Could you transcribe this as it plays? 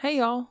Hey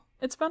y'all,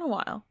 it's been a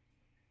while.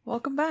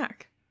 Welcome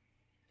back.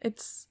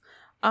 It's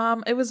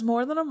it was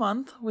more than a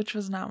month, which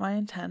was not my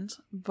intent,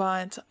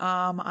 but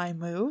I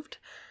moved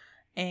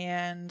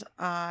and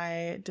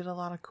I did a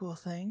lot of cool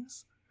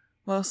things.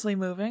 Mostly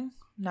moving,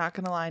 not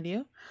gonna lie to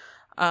you.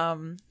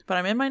 But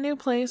I'm in my new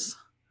place,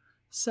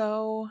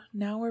 so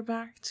now we're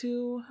back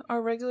to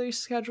our regularly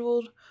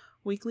scheduled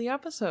weekly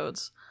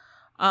episodes.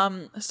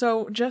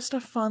 So just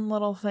a fun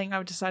little thing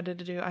I've decided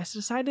to do. I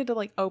decided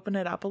to open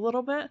it up a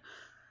little bit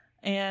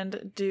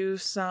and do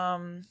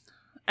some,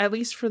 at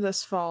least for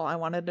this fall, I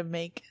wanted to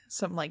make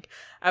some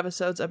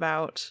episodes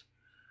about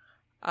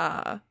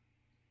uh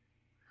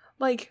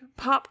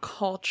pop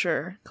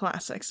culture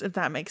classics, if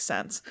that makes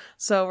sense.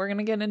 So we're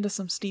gonna get into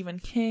some Stephen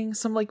King,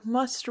 some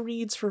must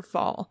reads for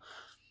fall.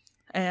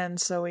 And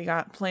so we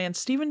got planned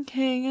Stephen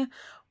King,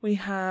 we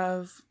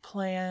have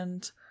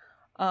planned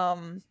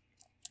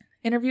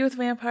Interview with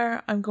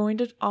Vampire. I'm going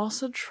to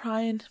also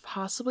try and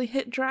possibly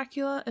hit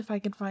Dracula if I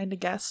can find a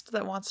guest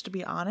that wants to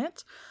be on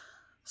it.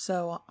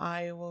 So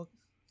I will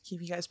keep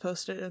you guys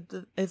posted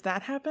if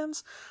that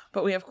happens.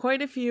 But we have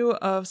quite a few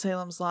of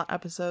Salem's Lot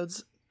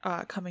episodes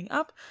coming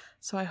up,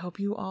 so I hope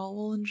you all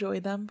will enjoy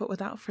them. But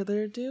without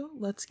further ado,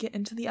 let's get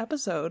into the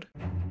episode.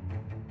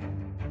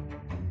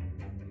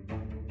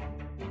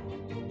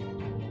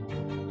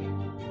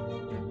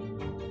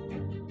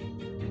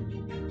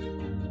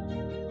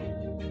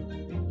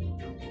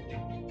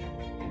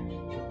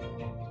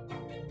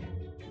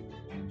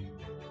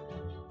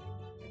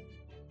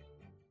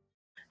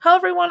 Hello,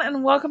 everyone,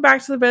 and welcome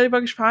back to the Barely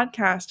Buggish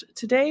podcast.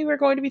 Today, we're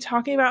going to be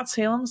talking about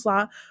Salem's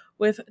Lot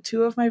with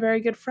two of my very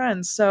good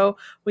friends. So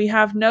we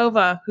have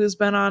Nova, who's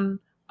been on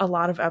a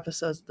lot of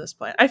episodes at this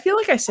point. I feel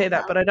like I say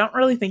that, but I don't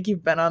really think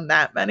you've been on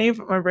that many.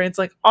 But my brain's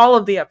like all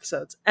of the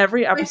episodes.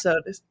 Every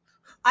episode is.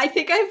 I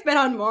think I've been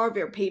on more of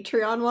your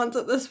Patreon ones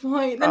at this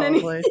point than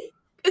anything.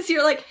 Because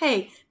you're like,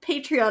 hey,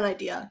 Patreon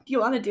idea. Do you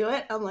want to do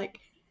it? I'm like,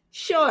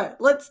 sure,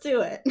 let's do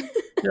it.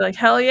 You're like,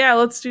 hell yeah,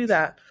 let's do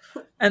that.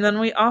 And then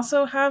we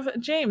also have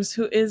James,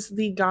 who is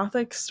the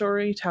Gothic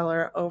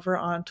storyteller over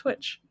on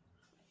Twitch.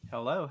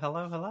 Hello.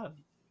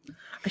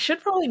 I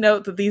should probably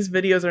note that these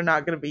videos are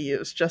not going to be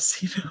used, just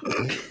so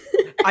you know.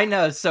 I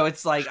know, so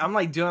it's like, I'm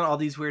doing all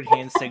these weird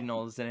hand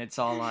signals, and it's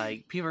all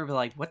like, people are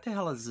like, what the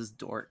hell is this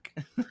dork?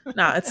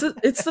 Nah,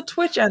 it's the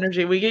Twitch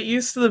energy. We get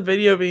used to the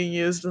video being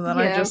used, and then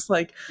I just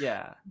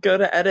go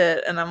to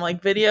edit, and I'm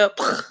like, video,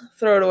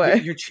 throw it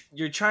away.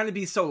 You're trying to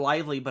be so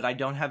lively, but I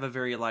don't have a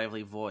very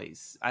lively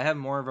voice. I have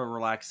more of a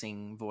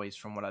relaxing voice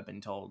from what I've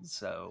been told,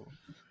 so...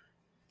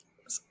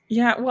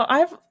 Yeah, well,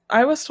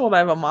 I was told I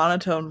have a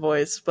monotone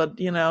voice, but,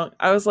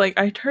 I was like,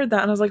 I heard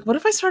that, and I was like, what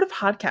if I start a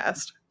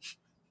podcast?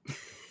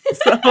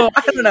 So,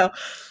 I don't know.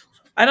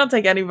 I don't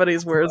take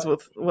anybody's words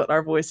with what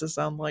our voices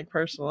sound like,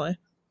 personally.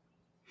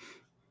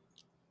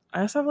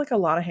 I also have, a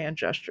lot of hand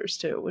gestures,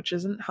 too, which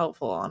isn't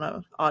helpful on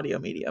an audio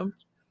medium.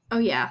 Oh,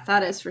 yeah,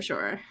 that is for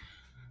sure.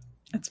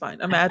 It's fine.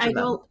 Imagine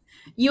that.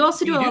 You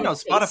also do a lot of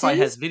Spotify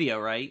has video,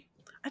 right?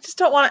 I just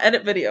don't want to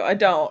edit video. I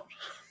don't.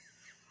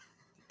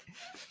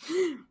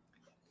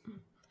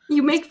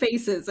 You make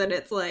faces, and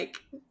it's like...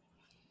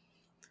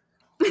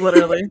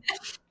 Literally.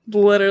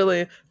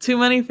 Too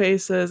many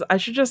faces. I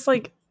should just,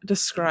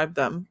 describe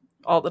them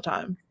all the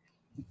time.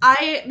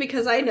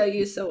 Because I know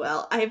you so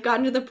well, I have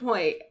gotten to the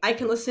point, I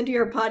can listen to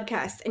your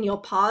podcast, and you'll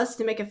pause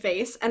to make a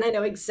face, and I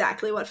know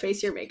exactly what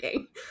face you're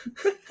making.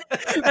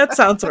 That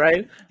sounds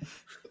right.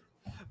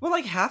 Well,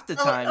 half the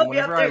time,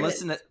 whenever I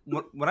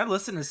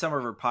listen to some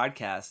of her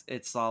podcasts,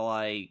 it's all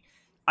like,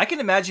 I can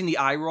imagine the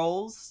eye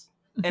rolls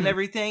and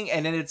everything,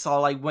 and then it's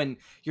all like when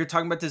you're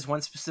talking about this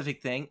one specific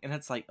thing, and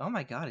it's like, oh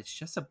my god, it's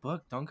just a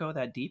book, don't go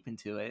that deep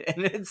into it.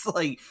 And it's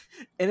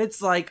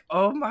like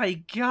oh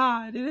my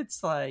god, and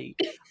it's like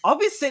I'll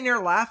be sitting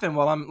there laughing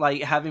while I'm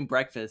having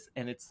breakfast,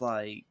 and it's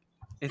like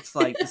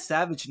the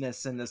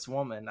savageness in this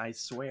woman, I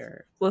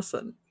swear.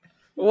 Listen,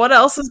 what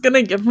else is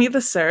gonna give me the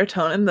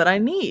serotonin that I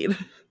need?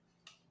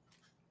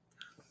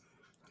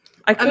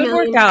 I could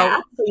work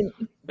out,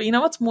 but you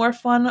know what's more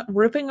fun?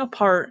 Ripping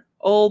apart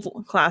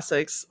old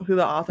classics who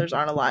the authors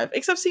aren't alive.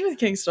 Except Stephen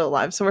King's still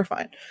alive, so we're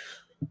fine.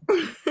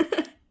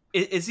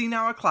 Is he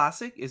now a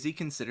classic? Is he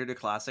considered a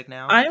classic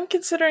now? I am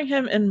considering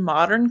him in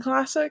modern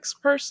classics,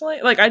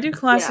 personally. I do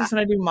classics and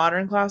I do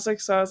modern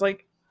classics, so I was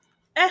like,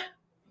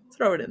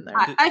 throw it in there.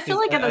 I feel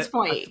like at this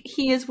point,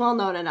 he is well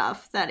known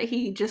enough that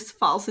he just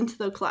falls into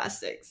the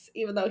classics,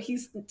 even though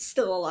he's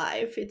still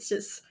alive. It's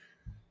just,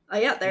 he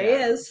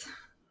is.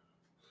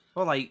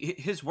 Well,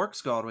 his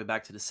works go all the way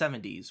back to the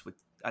 70s with,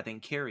 I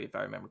think, Carrie, if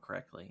I remember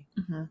correctly.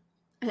 Mm-hmm.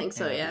 I think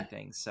so, yeah.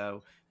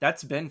 So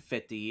that's been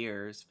 50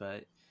 years,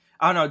 but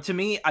I don't know. To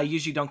me, I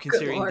usually don't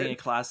consider anything a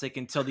classic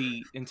until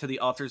the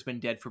author's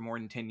been dead for more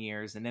than 10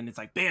 years, and then it's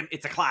like, bam,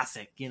 it's a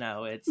classic.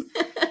 It's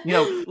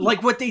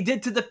like what they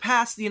did to the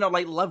past.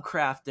 Like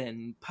Lovecraft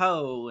and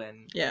Poe,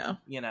 and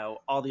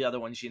all the other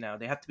ones.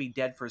 They have to be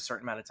dead for a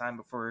certain amount of time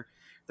before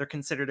they're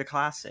considered a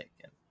classic.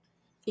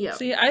 Yeah.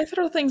 See, I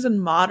throw things in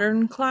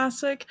modern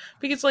classic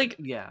because, like,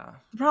 yeah,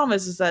 the problem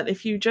is that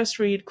if you just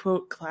read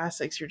quote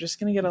classics, you're just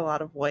gonna get a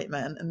lot of white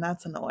men, and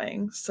that's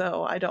annoying.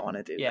 So I don't want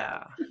to do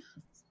that.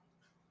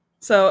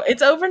 So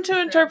it's open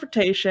to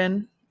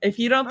interpretation. If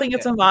you don't think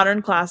it's a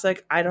modern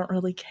classic, I don't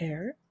really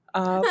care.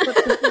 But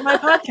this is my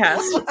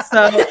podcast,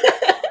 so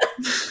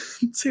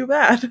too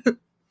bad.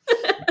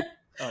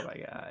 Oh my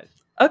god.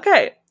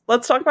 Okay,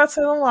 let's talk about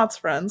Salem Lot's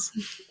friends.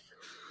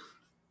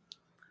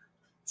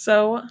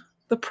 So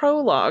the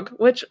prologue,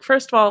 which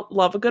first of all,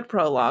 love a good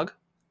prologue.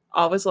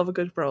 Always love a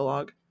good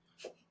prologue.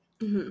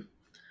 Mm-hmm.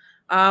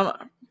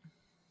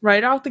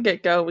 Right off the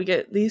get-go, we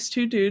get these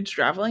two dudes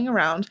traveling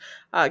around,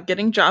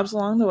 getting jobs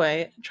along the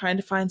way, trying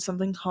to find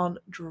something called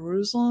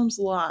Jerusalem's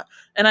Lot.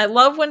 And I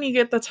love when you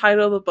get the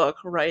title of the book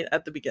right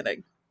at the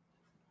beginning.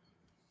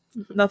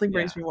 Nothing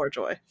brings me more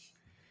joy.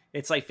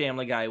 It's like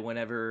Family Guy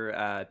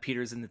whenever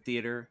Peter's in the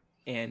theater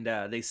and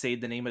they say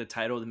the name of the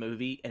title of the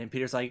movie, and then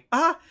Peter's like,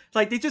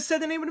 like they just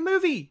said the name of the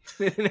movie.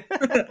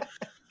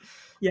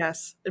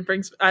 Yes,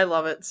 I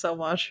love it so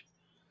much.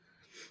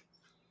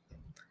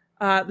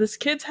 This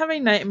kid's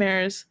having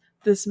nightmares.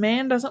 This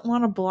man doesn't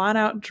want to blot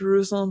out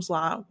Jerusalem's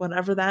Lot,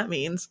 whatever that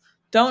means.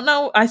 Don't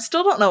know. I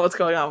still don't know what's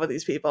going on with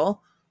these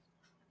people.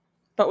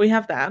 But we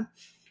have that.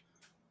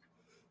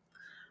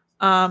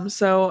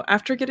 So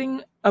after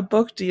getting a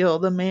book deal,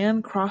 the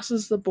man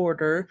crosses the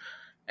border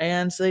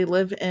and they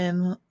live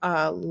in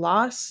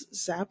Los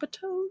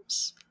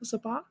Zapatos?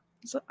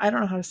 I don't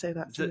know how to say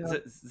that.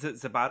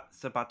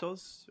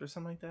 Zapatos or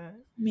something like that?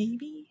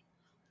 Maybe.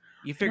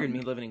 You figured me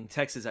living in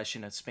Texas, I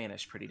should know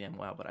Spanish pretty damn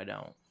well, but I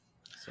don't.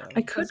 So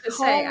I could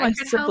call my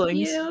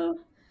siblings. Help you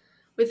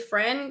with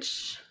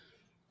French.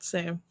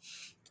 Same.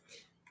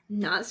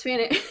 Not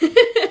Spanish.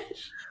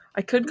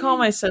 I could call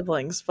my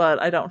siblings,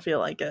 but I don't feel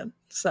like it.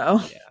 So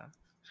yeah,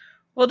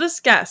 we'll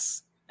just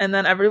guess, and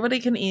then everybody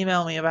can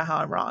email me about how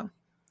I'm wrong.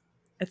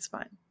 It's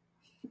fine.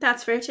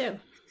 That's fair too.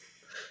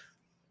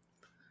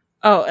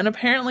 Oh, and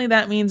apparently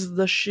that means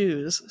the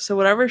shoes. So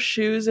whatever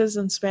shoes is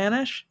in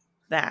Spanish,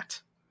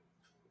 that.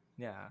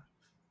 Yeah.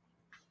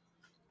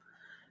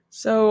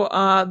 So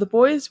the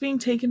boy is being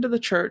taken to the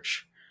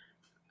church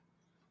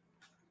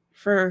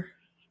for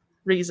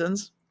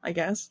reasons, I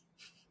guess.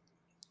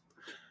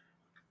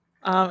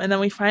 And then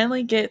we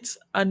finally get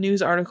a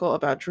news article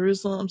about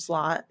Jerusalem's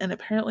Lot, and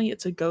apparently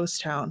it's a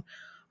ghost town.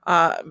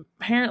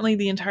 Apparently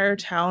the entire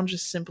town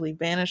just simply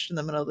vanished in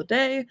the middle of the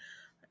day,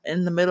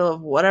 in the middle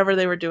of whatever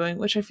they were doing,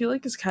 which I feel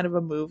like is kind of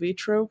a movie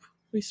trope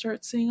we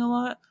start seeing a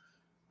lot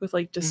with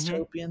like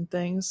dystopian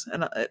things.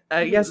 And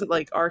I guess it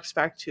like arcs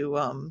back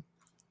to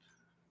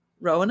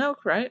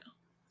Roanoke, right?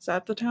 Is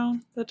that the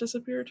town that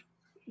disappeared?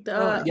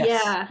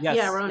 Yes.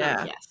 Yeah,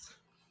 Roanoke, yes.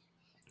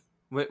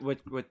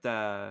 With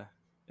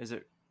is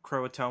it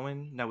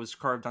Croatoan that was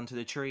carved onto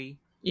the tree?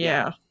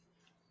 Yeah.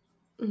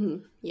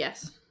 Mm-hmm.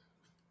 Yes.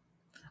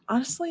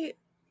 Honestly,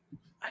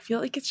 I feel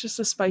like it's just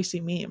a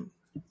spicy meme,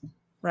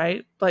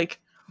 right? Like,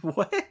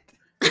 what?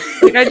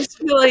 Like, I just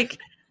feel like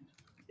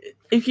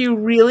if you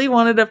really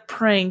wanted to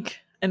prank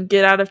and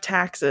get out of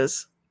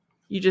taxes,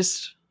 you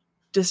just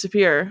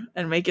disappear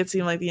and make it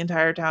seem like the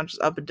entire town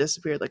just up and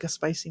disappeared like a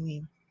spicy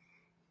meme.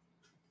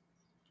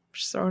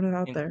 Just throwing it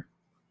out there.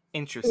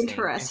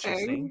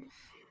 Interesting.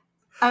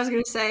 I was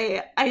gonna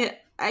say,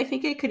 I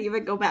think it could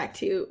even go back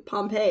to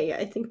Pompeii.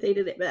 I think they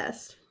did it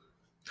best.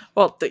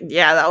 Well,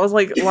 yeah, that was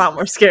like a lot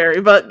more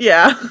scary, but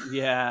yeah.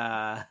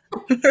 Yeah.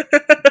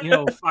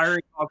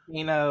 Fiery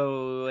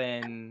volcano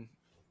and,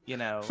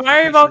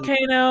 Fiery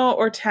volcano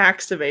or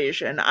tax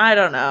evasion. I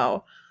don't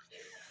know.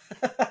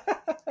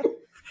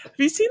 Have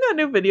you seen that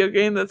new video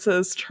game that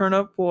says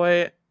Turnip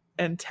Boy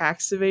and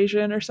Tax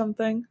Evasion or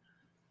something?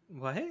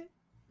 What?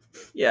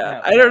 Yeah,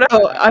 no, I don't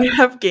know. I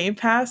have Game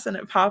Pass and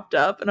it popped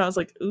up and I was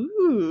like,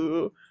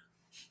 ooh.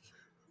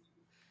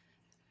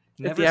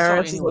 If the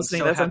IRS is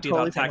listening, that's I'm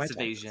totally paying tax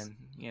evasion,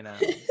 So.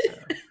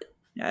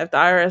 Yeah, if the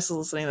IRS is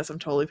listening, that's I'm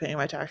totally paying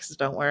my taxes.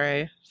 Don't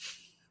worry.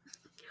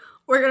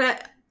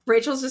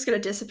 Rachel's just gonna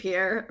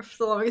disappear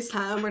for the longest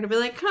time. We're gonna be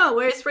like, "Oh,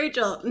 where's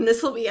Rachel?" And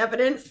this will be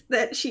evidence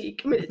that she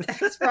committed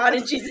tax fraud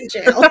and she's in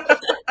jail.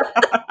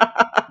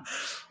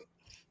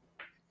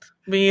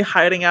 Me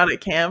hiding out at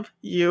camp.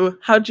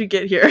 How'd you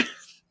get here?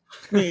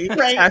 Me,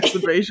 right. Tax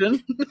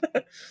evasion.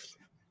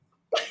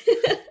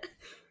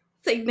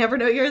 They never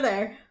know you're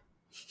there.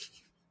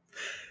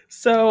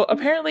 So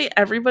apparently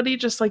everybody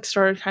just like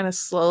started kind of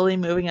slowly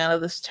moving out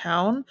of this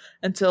town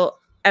until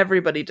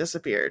everybody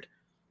disappeared.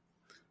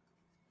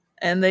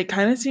 And they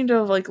kind of seem to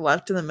have like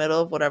left in the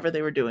middle of whatever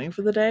they were doing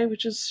for the day,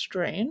 which is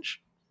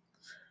strange.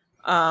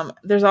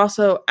 There's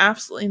also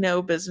absolutely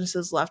no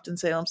businesses left in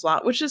Salem's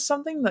Lot, which is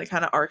something that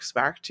kind of arcs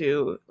back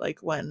to like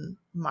when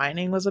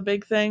mining was a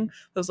big thing.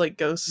 Those like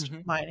ghost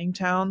mining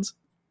towns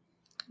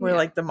where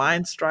like the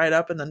mines dried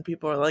up and then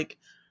people are like,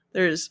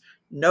 there's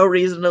no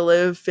reason to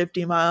live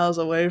 50 miles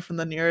away from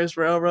the nearest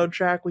railroad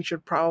track. We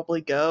should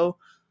probably go.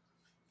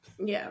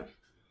 Yeah.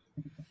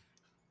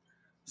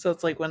 So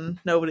it's like when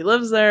nobody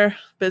lives there,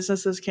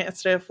 businesses can't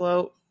stay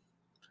afloat.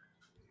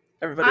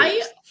 Everybody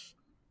leaves.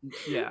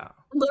 Yeah.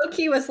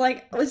 Loki was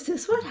like, was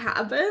this what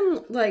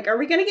happened? Like, are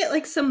we gonna get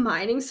like some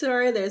mining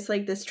story? There's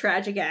like this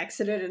tragic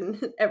accident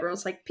and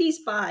everyone's like, peace,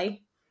 bye.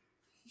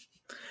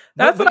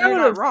 That's but what you're I would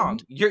not have wrong.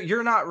 said.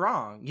 You're not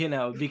wrong,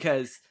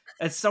 because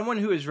as someone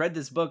who has read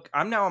this book,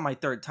 I'm now on my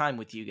third time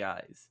with you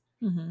guys.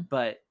 Mm-hmm.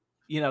 But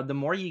the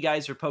more you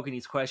guys are poking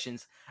these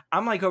questions,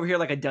 I'm like over here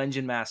like a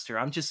dungeon master.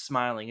 I'm just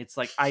smiling. It's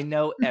like I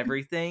know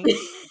everything.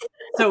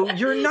 So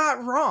you're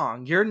not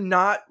wrong. You're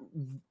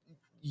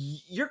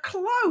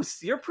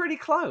close. You're pretty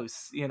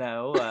close, You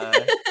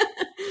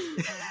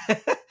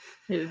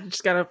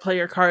just gotta play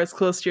your cards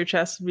close to your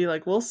chest and be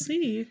like, we'll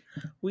see.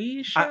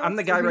 I'm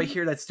the guy right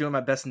here that's doing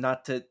my best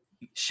not to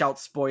shout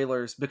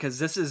spoilers, because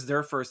this is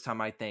their first time,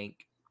 I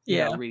think,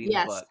 reading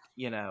the book.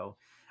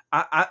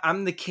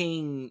 I'm the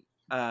king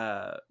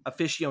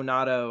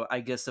aficionado,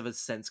 I guess, of a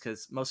sense,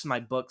 because most of my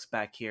books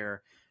back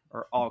here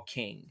are all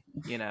king.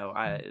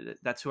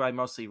 That's who I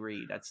mostly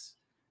read.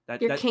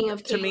 You're king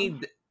of to king. me.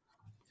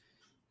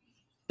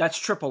 That's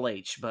Triple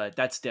H, but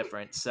that's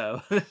different.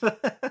 So.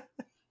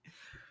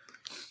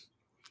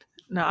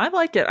 No, I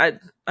like it.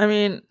 I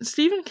mean,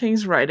 Stephen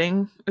King's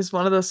writing is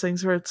one of those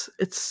things where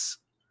it's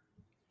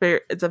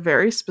a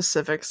very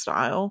specific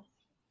style.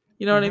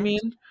 You know what I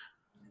mean?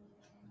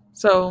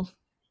 So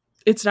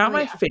it's not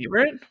my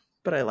favorite,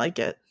 but I like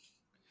it.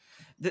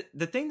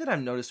 The thing that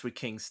I've noticed with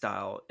King's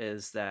style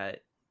is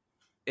that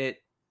it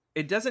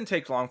doesn't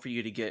take long for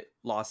you to get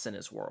lost in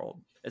his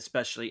world,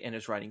 especially in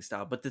his writing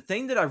style. But the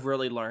thing that I've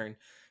really learned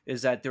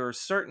is that there are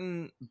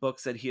certain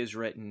books that he has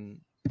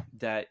written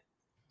that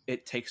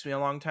it takes me a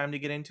long time to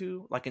get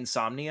into, like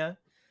Insomnia.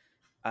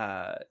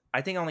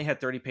 I think I only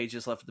had 30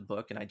 pages left of the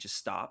book and I just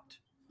stopped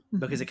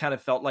because it kind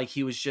of felt like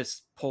he was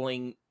just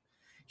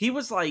he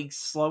was like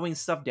slowing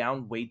stuff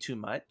down way too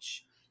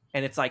much.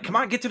 And it's like, come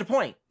on, get to the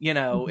point.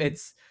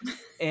 It's,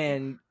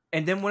 and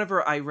then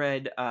whenever I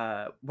read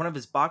one of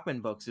his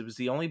Bachman books, it was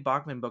the only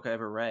Bachman book I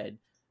ever read.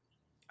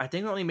 I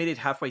think I only made it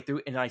halfway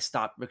through and I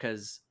stopped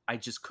because I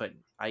just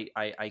couldn't.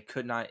 I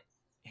could not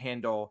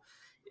handle.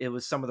 It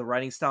was some of the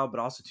writing style, but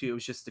also too, it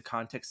was just the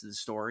context of the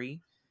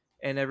story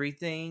and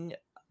everything.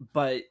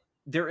 But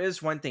there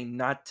is one thing,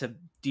 not to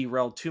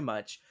derail too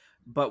much,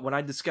 but when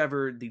I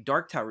discovered the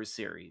Dark Tower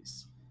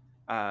series,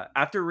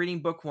 after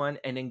reading book 1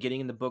 and then getting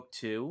into book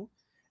 2,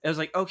 it was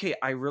like, okay,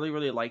 I really,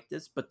 really like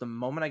this. But the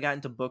moment I got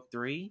into book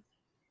 3,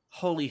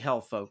 holy hell,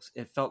 folks,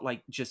 it felt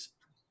like just,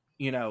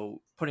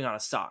 putting on a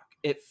sock.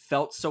 It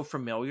felt so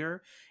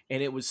familiar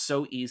and it was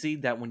so easy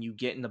that when you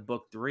get into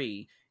book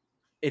 3,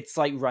 it's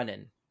like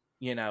running.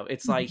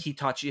 It's like he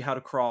taught you how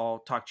to crawl,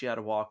 taught you how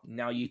to walk.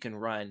 Now you can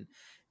run.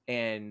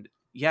 And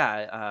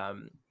to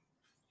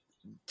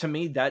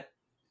me, that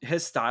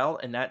his style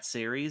in that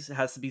series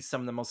has to be some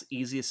of the most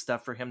easiest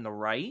stuff for him to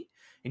write.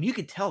 And you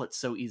could tell it's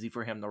so easy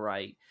for him to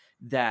write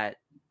that,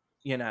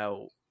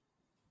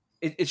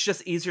 it's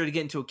just easier to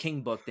get into a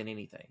King book than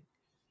anything.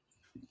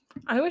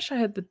 I wish I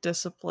had the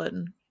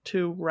discipline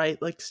to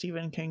write like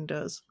Stephen King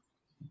does.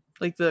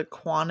 Like the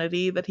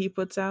quantity that he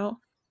puts out.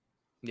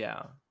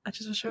 Yeah. I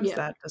just wish I was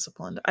that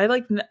disciplined.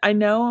 I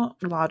know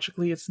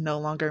logically it's no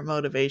longer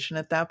motivation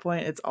at that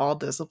point. It's all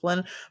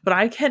discipline, but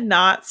I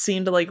cannot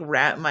seem to like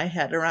wrap my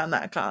head around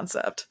that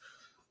concept.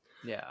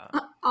 Yeah.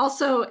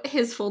 Also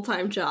his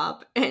full-time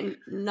job and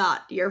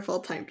not your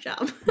full-time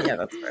job. Yeah,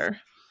 that's fair.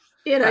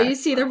 You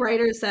see the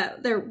writers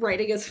that they're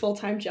writing his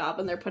full-time job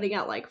and they're putting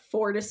out like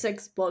 4 to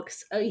 6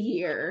 books a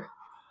year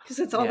because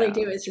that's all they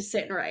do is just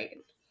sit and write.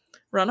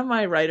 One of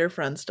my writer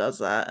friends does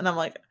that, and I'm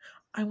like,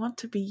 I want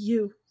to be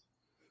you.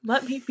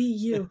 Let me be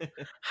you.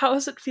 How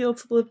does it feel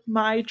to live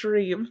my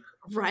dream?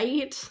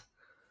 Right?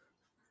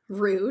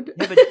 Rude.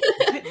 Yeah, but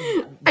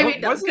I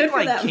mean, wasn't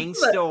like them, King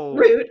still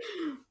rude?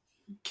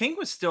 King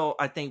was still,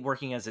 I think,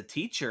 working as a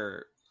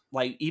teacher,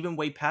 like even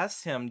way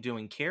past him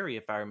doing Carrie,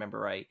 if I remember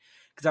right.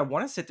 Because I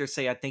want to sit there and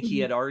say I think he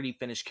had already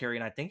finished Carrie,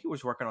 and I think he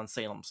was working on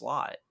Salem's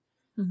Lot.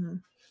 Mm-hmm.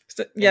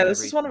 So, yeah,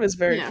 this is one of his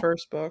very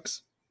first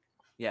books.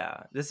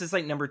 Yeah, this is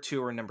like number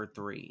 2 or number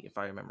 3, if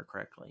I remember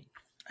correctly.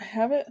 I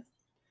have it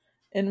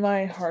in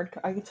my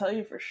I can tell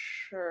you for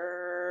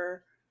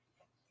sure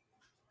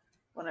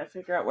when I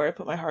figure out where I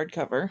put my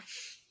hardcover.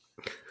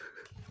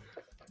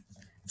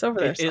 It's over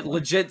there. It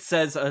legit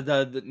says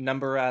the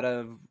number out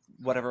of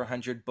whatever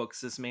 100 books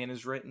this man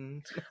has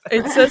written.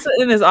 It says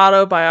it in his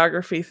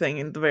autobiography thing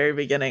in the very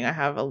beginning. I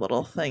have a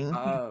little thing.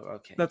 Oh,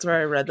 okay. That's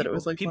where I read that it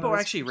was like people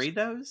actually read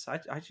those.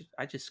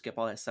 I just skip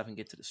all that stuff and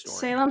get to the story.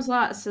 Salem's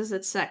Lot says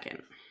it's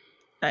second.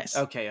 Nice.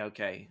 Okay.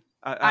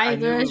 I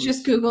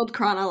just Googled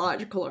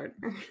chronological order.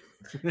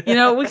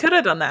 We could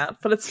have done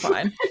that, but it's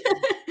fine.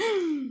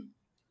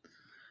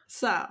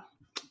 So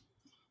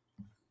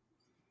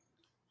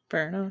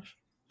fair enough.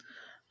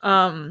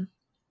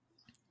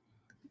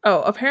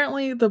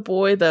 Apparently the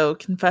boy though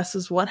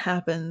confesses what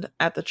happened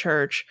at the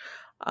church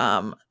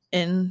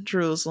in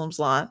Jerusalem's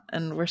Lot,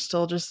 and we're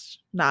still just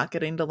not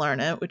getting to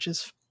learn it, which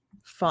is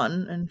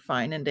fun and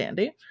fine and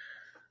dandy.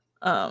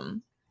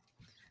 And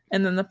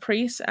then the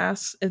priest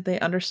asks if they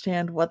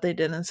understand what they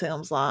did in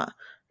Salem's Lot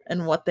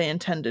and what they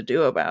intend to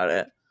do about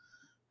it.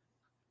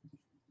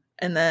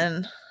 And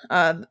then,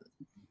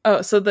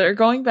 so they're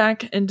going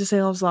back into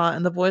Salem's Lot,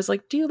 and the boy's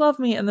like, "Do you love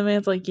me?" And the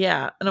man's like,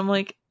 "Yeah." And I'm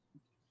like,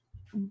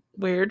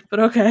 weird, but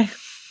okay.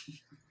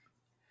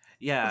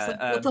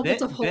 Yeah,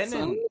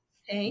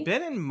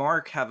 Ben and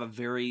Mark have a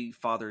very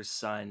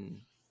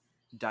father-son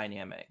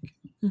dynamic.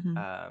 Mm-hmm.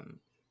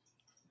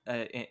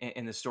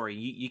 In the story,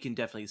 you can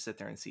definitely sit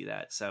there and see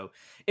that. So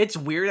it's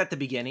weird at the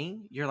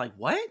beginning. You're like,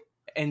 what?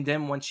 And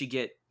then once you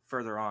get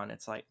further on,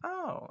 it's like,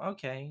 oh,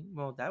 okay,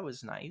 well, that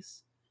was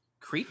nice.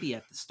 Creepy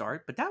at the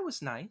start, but that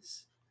was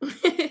nice.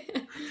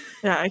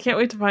 Yeah, I can't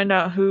wait to find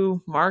out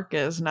who Mark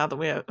is now that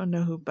we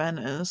know who Ben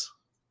is.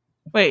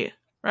 Wait,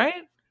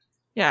 right?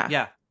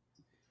 Yeah.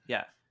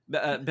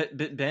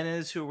 Ben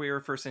is who we were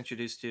first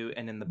introduced to,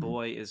 and then the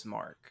boy is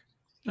Mark.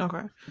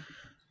 Okay.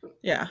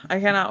 Yeah, I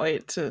cannot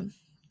wait to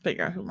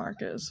figure out who Mark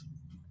is.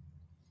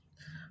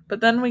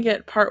 But then we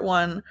get part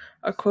 1,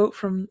 a quote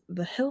from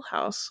The Hill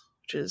House,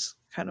 which is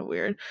kind of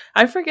weird.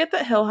 I forget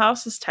that Hill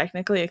House is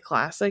technically a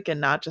classic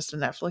and not just a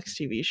Netflix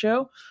TV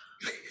show,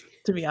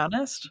 to be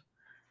honest.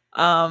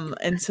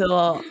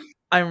 Until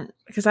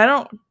because I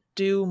don't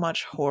do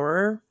much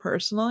horror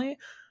personally.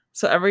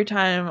 So every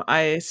time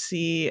I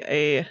see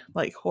a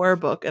like horror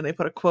book and they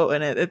put a quote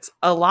in it, it's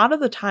a lot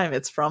of the time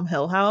it's from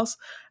Hill House,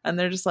 and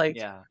they're just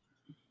like,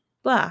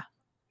 blah,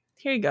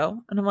 here you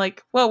go. And I'm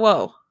like,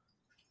 whoa,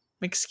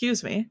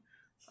 excuse me.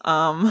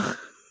 Why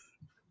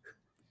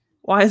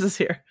is this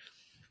here?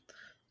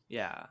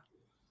 Yeah.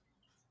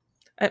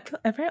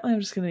 Apparently I'm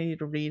just going to need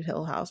to read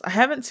Hill House. I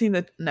haven't seen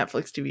the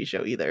Netflix TV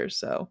show either,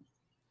 so.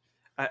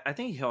 I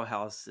think Hill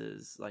House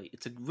is like,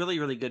 it's a really,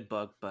 really good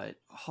book, but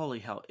holy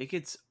hell, it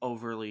gets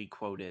overly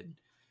quoted.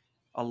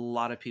 A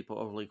lot of people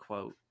overly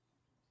quote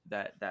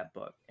that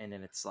book. And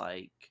then it's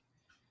like,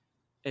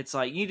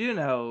 you do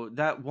know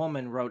that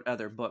woman wrote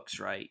other books,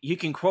 right? You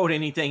can quote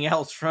anything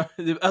else from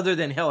other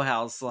than Hill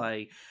House.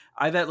 Like,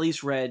 I've at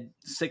least read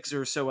 6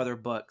 or so other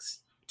books.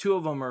 2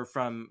 of them are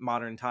from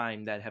modern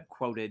time that have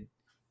quoted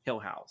Hill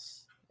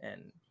House.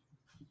 And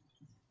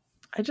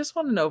I just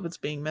want to know if it's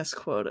being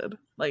misquoted.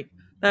 Like,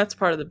 that's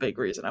part of the big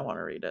reason I want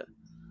to read it.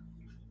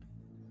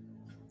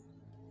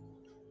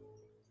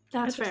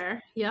 That's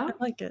fair. Yeah. I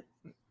like it.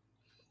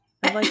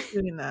 I like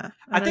doing that.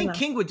 I think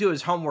King would do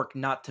his homework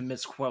not to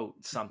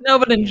misquote something. No,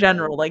 but in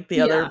general, like the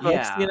other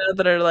books,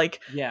 that are like,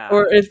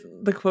 or if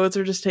the quotes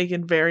are just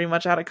taken very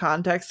much out of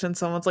context and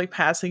someone's like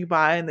passing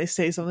by and they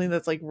say something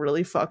that's like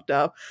really fucked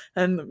up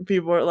and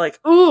people are like,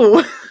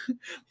 ooh,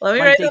 let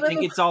me write that. They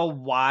think it's all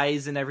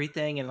wise and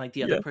everything, and like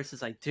the other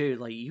person's like,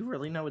 dude, like you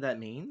really know what that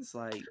means?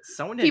 Like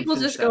someone people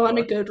just go on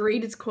to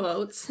Goodreads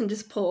quotes and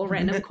just pull a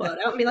random quote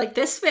out and be like,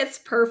 this fits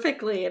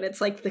perfectly, and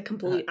it's like the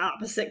complete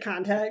opposite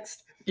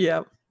context.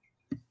 Yep.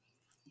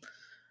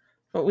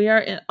 But we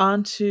are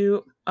on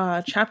to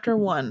chapter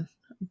 1,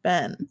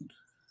 Ben.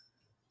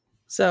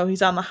 So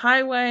he's on the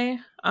highway.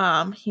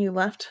 He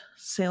left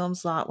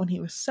Salem's Lot when he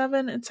was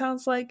 7, it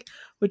sounds like,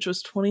 which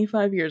was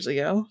 25 years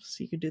ago.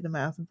 So you can do the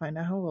math and find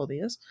out how old he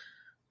is.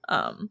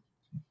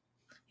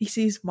 He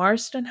sees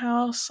Marston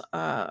House,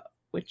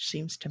 which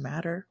seems to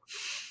matter.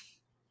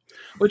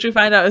 Which we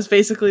find out is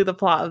basically the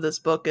plot of this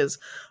book is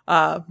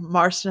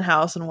Marston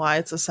House and why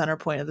it's the center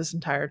point of this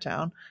entire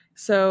town.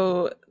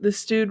 So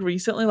this dude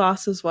recently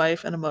lost his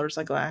wife in a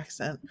motorcycle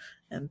accident,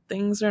 and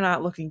things are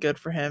not looking good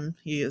for him.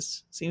 He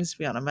seems to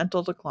be on a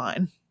mental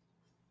decline.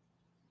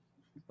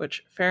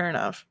 Which, fair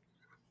enough.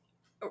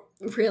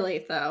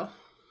 Really, though?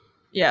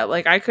 Yeah,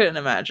 like, I couldn't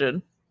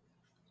imagine.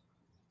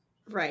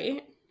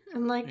 Right?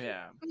 I'm like...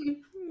 Yeah.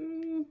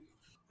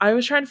 I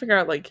was trying to figure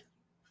out, like,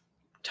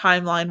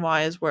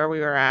 timeline-wise where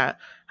we were at,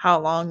 how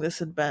long this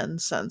had been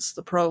since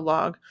the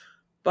prologue,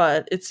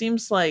 but it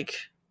seems like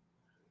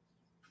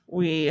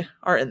we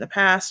are in the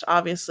past,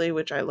 obviously,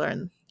 which I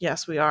learned,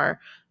 yes, we are,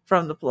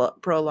 from the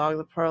prologue.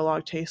 The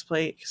prologue takes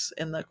place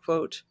in the,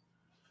 quote,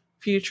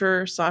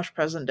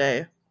 future/present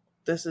day.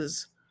 This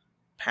is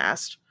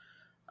past.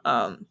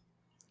 But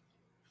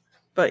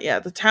yeah,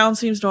 the town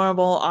seems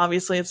normal.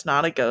 Obviously, it's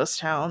not a ghost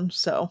town,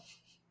 so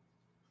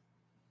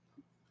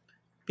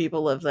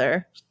people live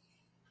there.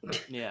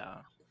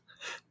 Yeah.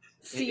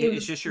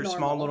 It's just your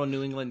small little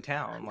New England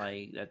town.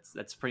 Like,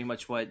 that's pretty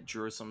much what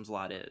Jerusalem's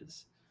Lot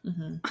is.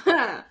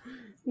 Mm-hmm.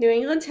 New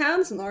England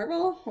towns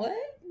normal? What?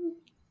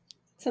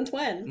 Since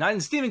when? Not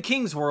in Stephen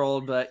King's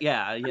world, but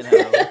yeah, you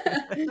know.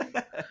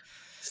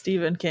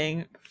 Stephen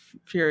King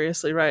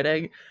furiously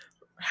writing,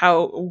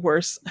 how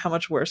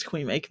much worse can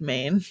we make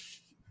Maine?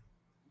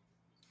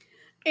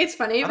 It's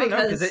funny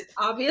because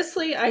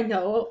obviously I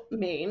know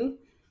Maine,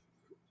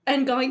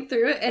 and going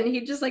through it, and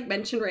he just like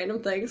mentioned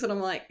random things, and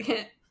I'm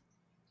like,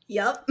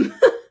 yup.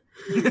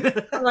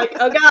 I'm like,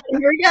 oh god,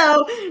 here we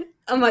go.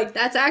 I'm like,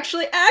 that's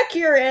actually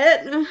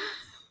accurate.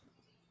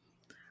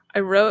 I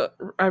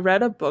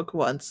read a book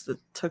once that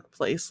took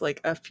place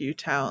like a few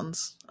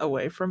towns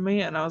away from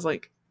me, and I was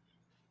like,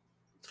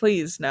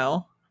 please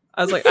no.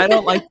 I was like, I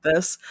don't like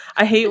this.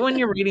 I hate when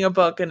you're reading a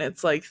book and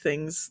it's like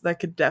things that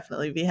could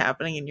definitely be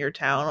happening in your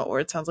town, or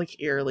it sounds like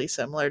eerily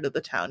similar to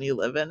the town you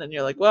live in, and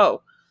you're like,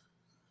 whoa,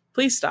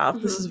 please stop.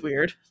 Mm-hmm. This is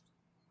weird.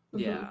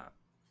 Yeah.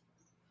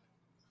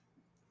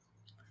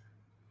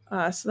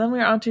 So then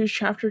we're on to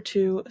chapter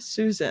 2,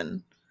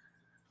 Susan.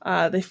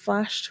 They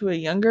flash to a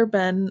younger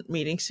Ben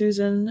meeting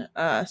Susan,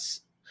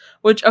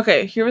 which,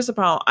 okay, here was the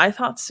problem. I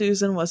thought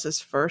Susan was his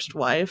first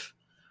wife.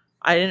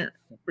 I didn't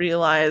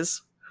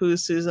realize who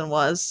Susan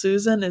was.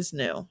 Susan is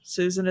new.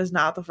 Susan is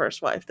not the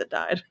first wife that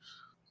died.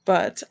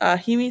 But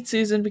he meets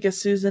Susan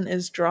because Susan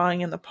is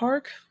drawing in the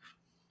park.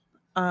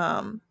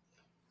 Turns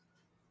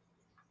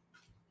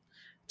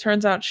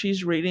out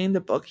she's reading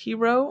the book he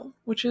wrote,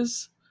 which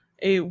is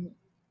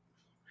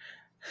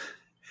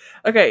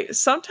okay,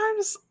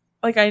 sometimes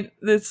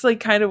it's like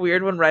kind of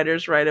weird when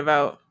writers write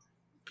about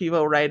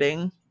people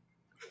writing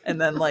and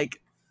then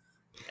like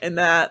in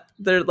that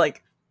they're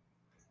like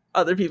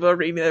other people are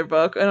reading their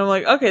book, and I'm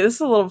like, okay, this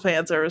is a little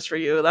fan service for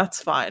you.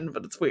 That's fine,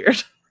 but it's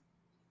weird.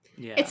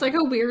 Yeah. It's like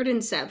a weird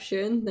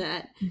inception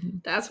that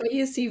that's why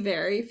you see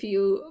very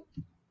few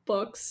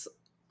books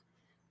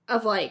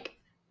of like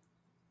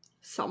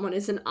someone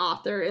is an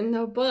author in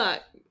the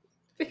book,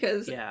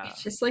 because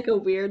it's just like a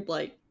weird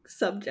like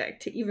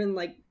subject to even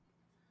like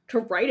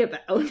to write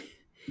about.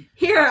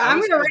 Here, I'm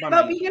going to write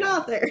about being an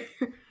author.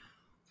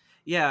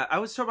 Yeah, I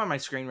was told by my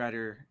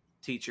screenwriter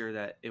teacher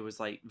that it was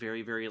like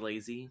very, very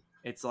lazy.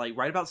 It's like,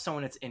 write about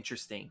someone that's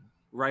interesting.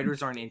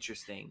 Writers aren't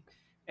interesting.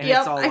 And yep,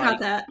 it's all I like, got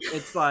that.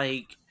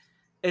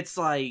 It's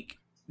like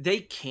they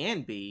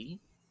can be.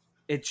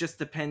 It just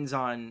depends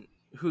on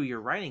who you're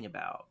writing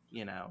about,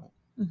 you know.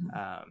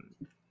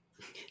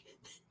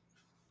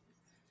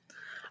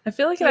 I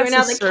feel like it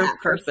has to serve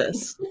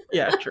purpose.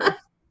 Yeah, true.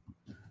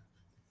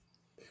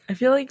 I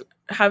feel like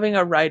having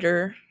a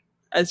writer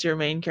as your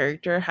main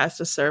character has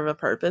to serve a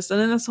purpose,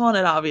 and in this one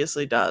it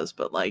obviously does,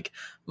 but like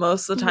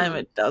most of the time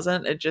it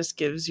doesn't. It just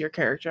gives your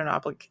character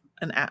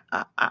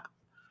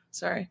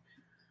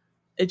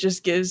it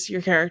just gives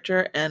your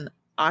character an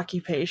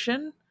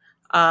occupation,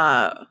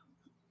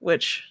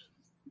 which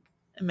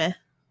meh.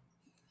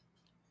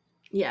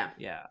 Yeah.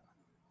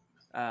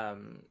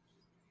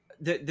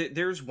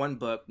 There's one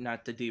book,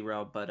 not to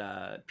derail,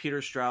 but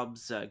Peter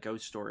Straub's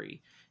Ghost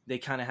Story. They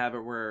kind of have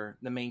it where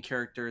the main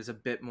character is a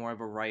bit more of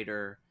a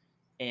writer,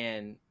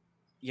 and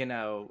you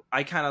know,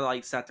 I kind of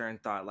like sat there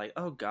and thought like,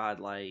 oh god,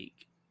 like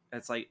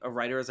it's like a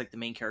writer is like the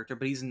main character,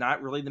 but he's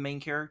not really the main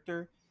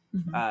character.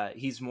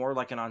 He's more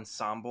like an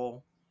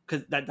ensemble,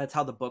 because that's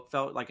how the book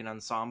felt, like an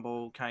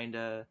ensemble kind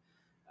of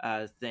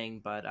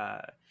thing. But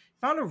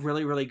found a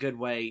really, really good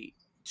way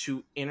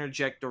to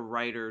interject a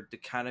writer to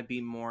kind of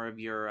be more of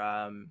your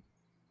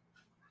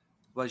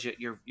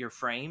your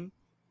frame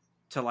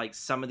to like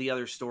some of the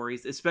other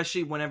stories,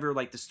 especially whenever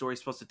like the story's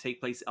supposed to take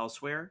place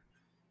elsewhere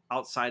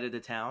outside of the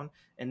town,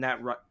 and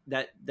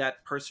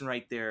that person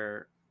right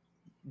there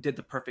did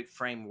the perfect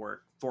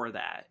framework for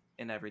that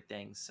and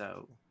everything.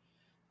 So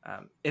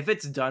if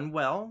it's done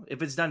well,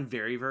 if it's done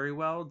very, very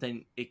well,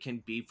 then it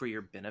can be for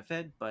your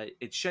benefit, but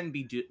it shouldn't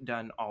be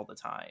done all the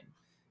time,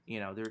 you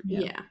know.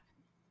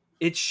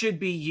 It should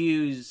be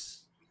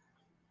used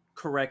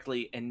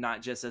correctly and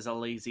not just as a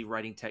lazy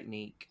writing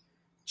technique,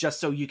 just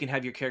so you can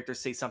have your character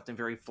say something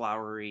very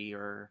flowery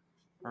or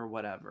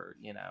whatever,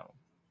 you know.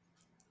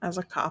 As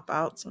a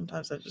cop-out,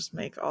 sometimes I just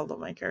make all of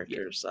my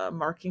characters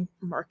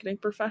marketing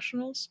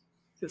professionals,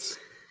 because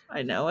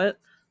I know it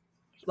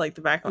like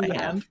the back of my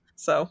hand.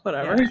 So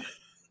whatever. Yeah.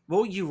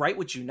 Well, you write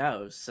what you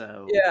know,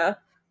 so yeah.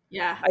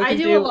 I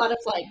do a lot of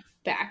like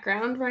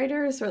background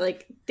writers, or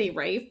like they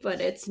write,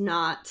 but it's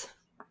not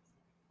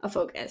a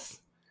focus.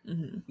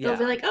 They'll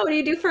be like, oh, what do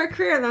you do for a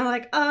career? And they're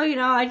like, oh, you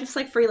know, I just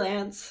like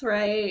freelance,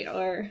 right?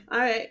 Or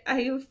I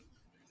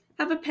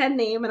have a pen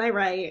name and I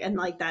write, and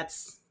like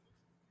that's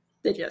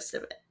the gist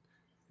of it.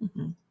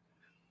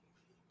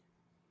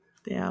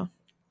 Yeah,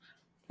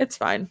 it's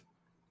fine.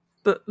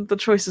 The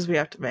choices we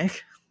have to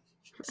make.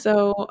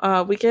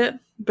 So we get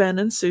Ben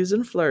and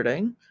Susan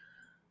flirting.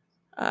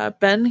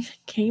 Ben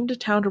came to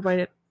town to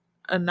write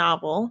a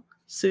novel.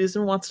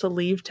 Susan wants to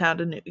leave town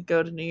to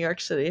go to New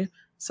York City.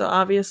 So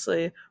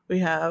obviously we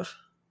have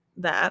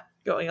that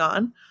going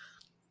on.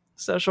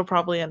 So she'll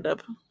probably end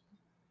up...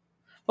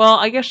 Well,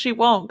 I guess she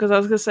won't, because I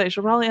was going to say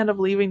she'll probably end up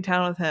leaving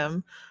town with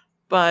him.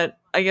 But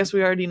I guess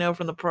we already know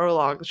from the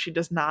prologue that she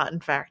does not, in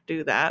fact,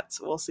 do that.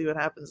 So we'll see what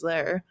happens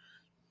there.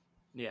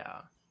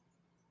 Yeah.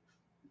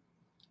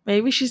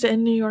 Maybe she's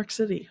in New York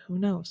City. Who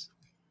knows?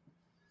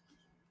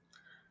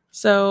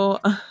 So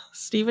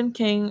Stephen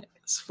King's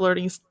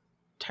flirting is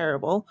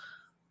terrible.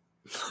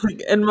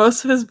 In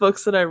most of his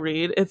books that I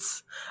read,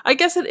 I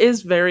guess it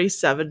is very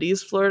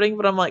 70s flirting,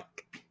 but I'm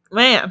like,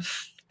 man,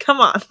 come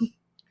on.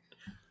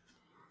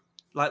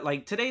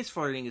 Like today's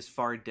flirting is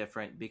far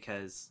different,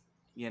 because,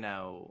 you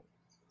know,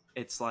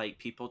 it's like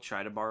people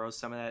try to borrow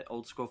some of that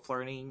old school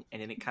flirting,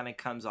 and then it kind of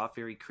comes off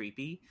very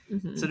creepy.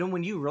 So then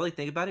when you really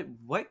think about it,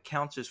 what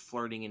counts as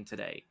flirting in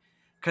today?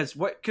 Because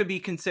what could be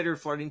considered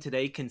flirting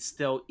today can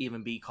still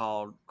even be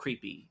called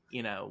creepy.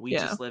 You know, we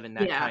just live in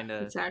that kind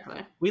of...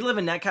 Exactly. We live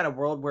in that kind of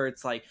world where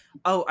it's like,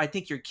 oh, I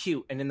think you're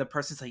cute. And then the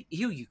person's like,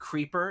 ew, you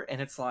creeper. And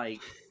it's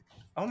like,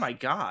 oh my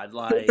God.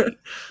 Like,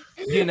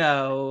 you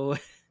know...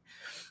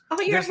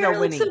 Oh, your hair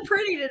looks so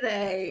pretty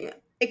today.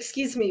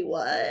 Excuse me,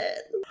 what?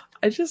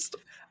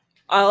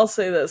 I'll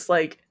say this,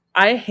 like,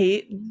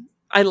 I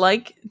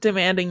like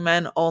demanding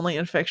men only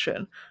in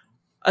fiction.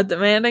 A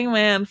demanding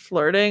man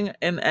flirting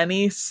in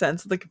any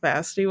sense of the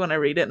capacity, when I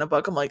read it in a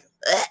book, I'm like,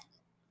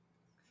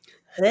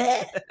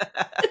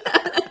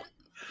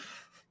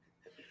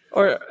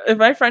 or if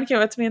my friend came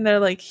up to me and they're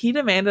like, he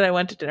demanded I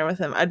went to dinner with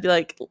him, I'd be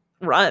like,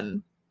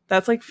 run.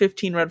 That's like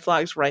 15 red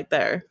flags right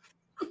there.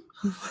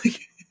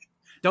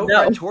 Don't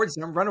run towards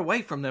them, run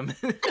away from them.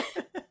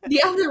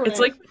 The other way. It's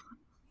like,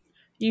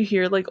 you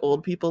hear like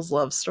old people's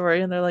love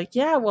story and they're like,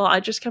 yeah, well, I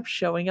just kept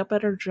showing up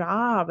at her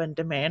job and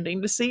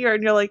demanding to see her,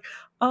 and you're like,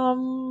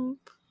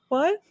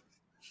 what?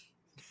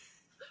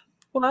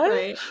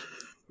 Right.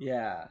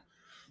 Yeah.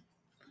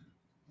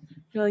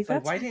 You're like,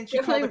 that's why didn't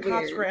you call the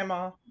cops,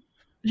 Grandma?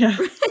 Yeah.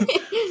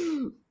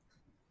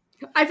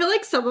 I feel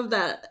like some of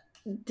that,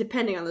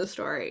 depending on the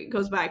story,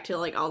 goes back to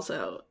like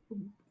also,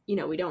 you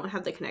know, we don't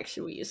have the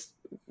connection we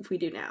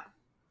do now.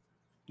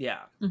 Yeah.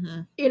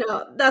 Mm-hmm. You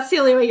know, that's the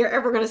only way you're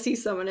ever going to see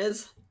someone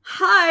is,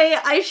 hi,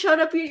 I showed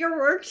up at your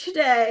work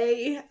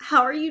today.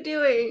 How are you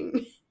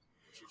doing?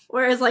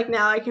 Whereas like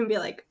now I can be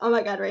like, oh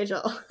my God,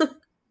 Rachel.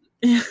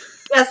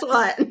 Guess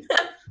what?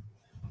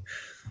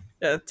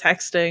 Yeah,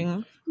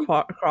 texting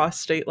across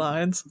state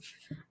lines.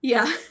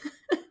 Yeah.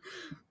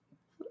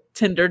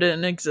 Tinder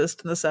didn't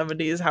exist in the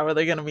 70s. How are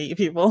they going to meet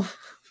people?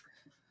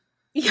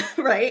 Yeah,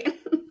 right.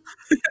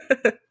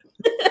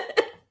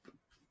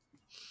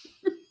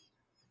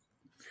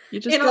 You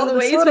just in all the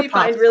ways we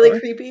find really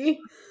creepy.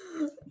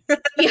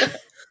 Yeah.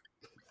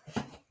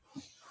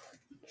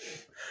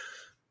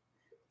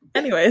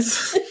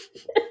 Anyways,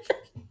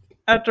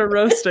 after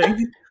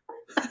roasting.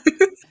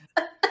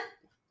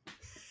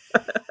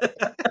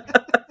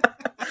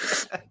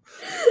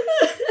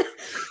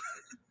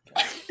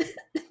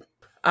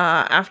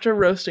 After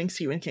roasting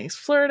Stephen King's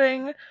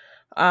flirting,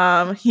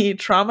 he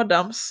trauma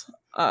dumps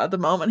the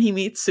moment he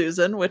meets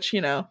Susan, which, you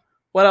know,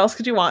 what else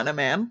could you want in a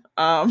man?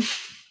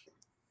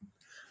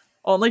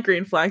 Only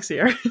green flags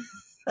here.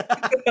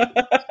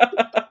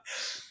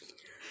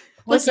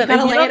 Listen, you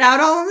gotta lay it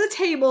out all on the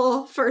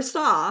table first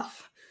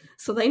off,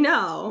 so they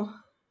know.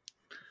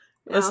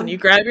 Listen, you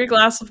grab your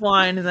glass of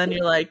wine, and then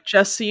you're like,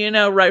 just so you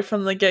know, right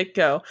from the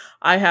get-go,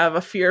 I have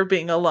a fear of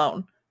being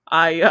alone.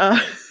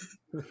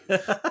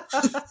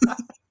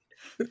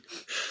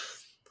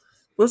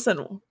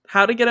 Listen,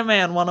 how to get a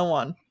man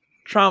 101.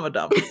 Trauma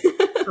dump.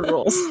 The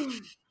rules.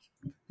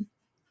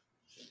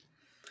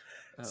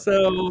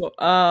 So,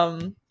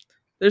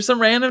 there's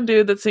some random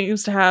dude that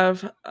seems to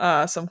have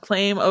some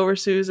claim over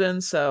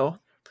Susan, so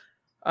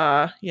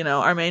you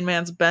know, our main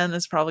man's Ben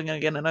is probably going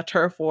to get in a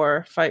turf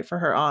war, fight for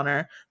her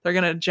honor. They're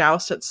going to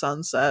joust at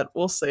sunset.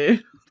 We'll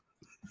see.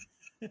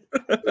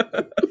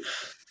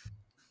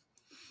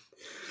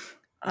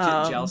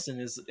 Jousting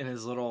in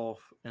his little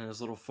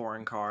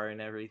foreign car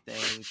and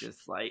everything,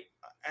 just like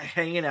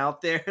hanging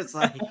out there. It's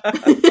like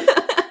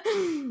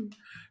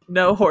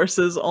no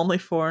horses, only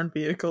foreign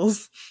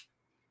vehicles.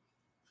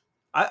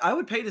 I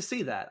would pay to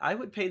see that. I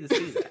would pay to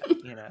see that.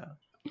 You know,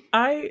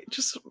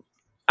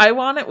 I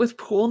want it with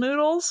pool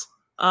noodles,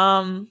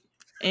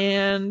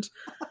 and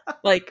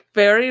like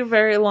very,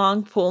 very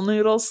long pool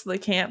noodles so they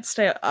can't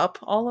stay up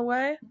all the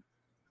way,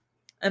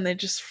 and they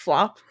just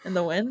flop in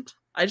the wind.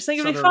 I just think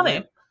it'd be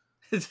funny.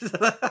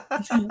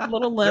 A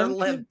little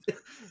limp.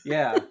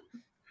 Yeah.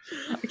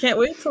 I can't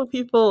wait till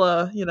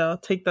people, you know,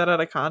 take that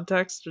out of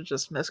context or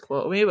just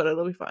misquote me, but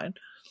it'll be fine.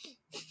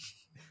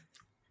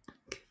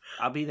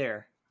 I'll be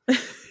there.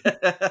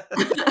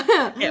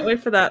 Can't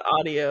wait for that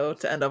audio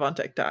to end up on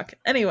TikTok.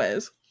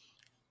 Anyways.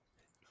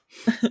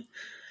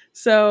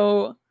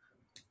 So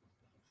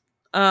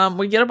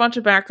we get a bunch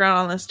of background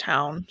on this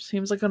town.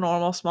 Seems like a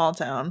normal small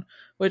town,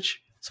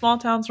 which small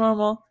town's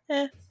normal,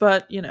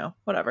 but you know,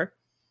 whatever.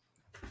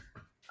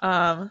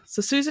 So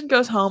Susan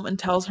goes home and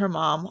tells her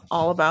mom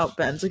all about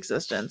Ben's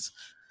existence.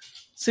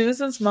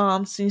 Susan's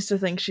mom seems to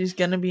think she's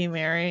gonna be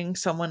marrying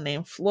someone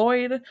named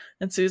Floyd,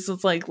 and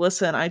Susan's like,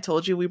 listen, I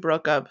told you we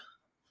broke up,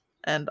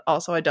 and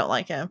also I don't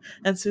like him.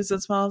 And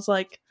Susan's mom's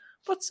like,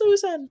 but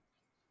Susan,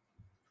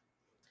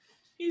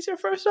 he's your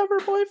first ever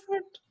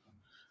boyfriend.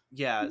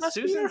 Yeah,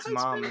 Susan's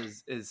mom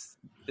is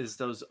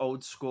those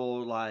old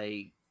school,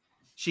 like,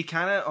 she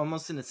kind of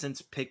almost in a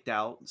sense picked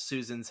out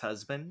Susan's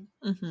husband.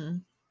 Mm-hmm.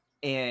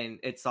 And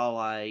it's all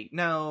like,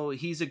 no,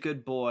 he's a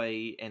good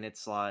boy. And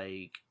it's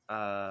like,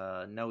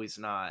 no, he's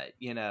not,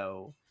 you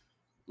know,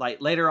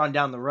 like later on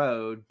down the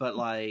road. But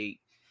like,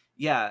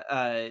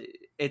 yeah,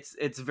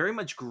 it's very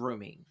much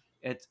grooming.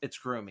 It's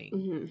grooming,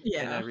 mm-hmm.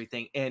 Yeah, and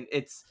everything. And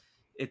it's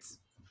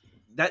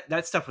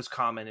that stuff was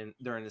common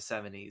during the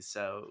 70s.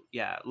 So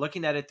yeah,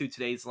 looking at it through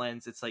today's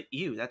lens, it's like,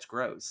 ew, that's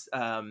gross.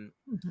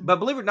 But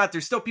believe it or not,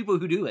 there's still people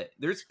who do it.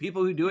 There's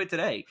people who do it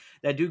today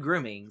that do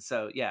grooming.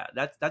 So yeah,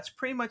 that's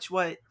pretty much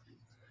what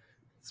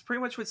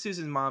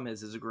Susan's mom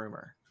is a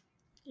groomer.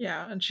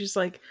 Yeah, and she's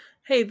like,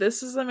 hey,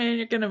 this is the man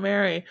you're gonna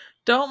marry.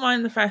 Don't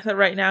mind the fact that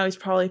right now he's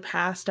probably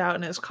passed out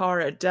in his car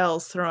at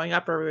Dell's throwing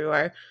up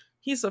everywhere.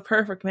 He's the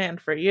perfect man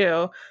for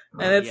you.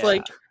 And it's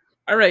like,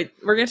 all right,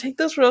 we're gonna take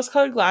those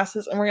rose-colored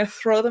glasses and we're gonna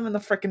throw them in the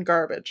freaking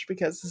garbage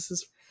because this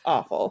is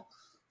awful.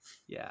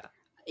 Yeah.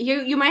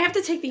 You might have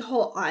to take the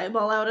whole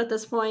eyeball out at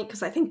this point,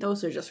 because I think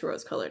those are just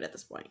rose-colored at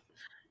this point.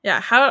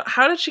 Yeah,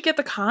 how did she get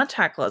the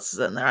contact lenses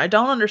in there? I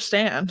don't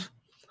understand.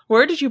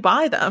 Where did you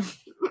buy them?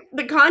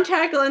 The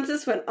contact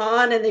lenses went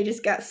on and they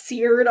just got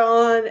seared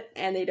on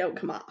and they don't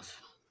come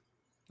off.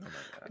 Oh my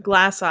God.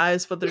 Glass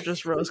eyes, but they're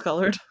just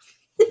rose-colored.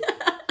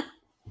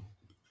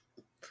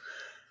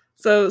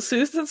 So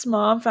Susan's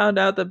mom found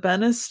out that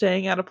Ben is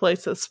staying at a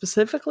place that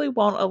specifically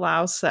won't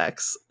allow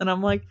sex. And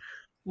I'm like,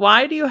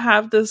 why do you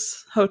have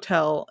this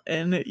hotel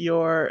in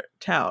your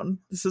town?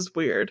 This is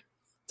weird.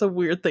 It's a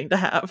weird thing to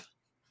have.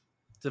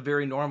 It's a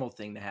very normal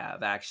thing to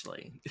have,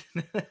 actually.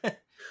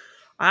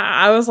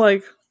 I was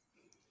like,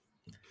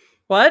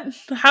 what?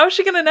 How is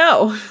she going to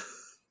know?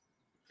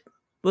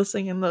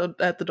 Listening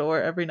at the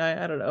door every night.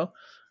 I don't know.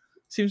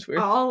 Seems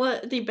weird. All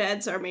the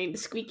beds are made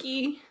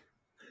squeaky.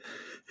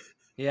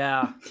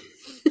 Yeah.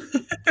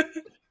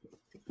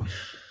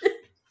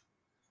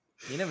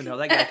 You never know.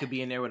 That guy could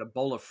be in there with a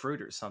bowl of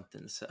fruit or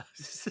something. So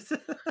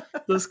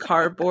those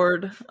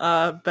cardboard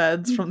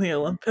beds from the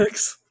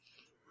Olympics.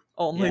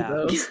 Only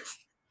those.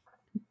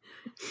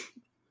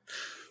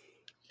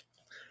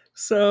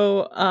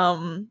 So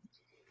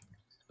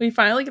we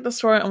finally get the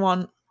story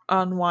on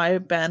why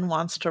Ben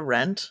wants to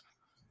rent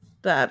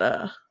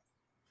that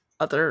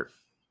other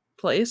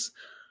place,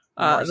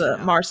 the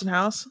Marston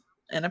house.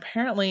 And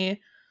apparently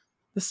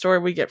the story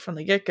we get from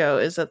the get-go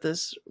is that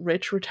this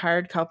rich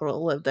retired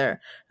couple lived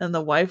there, and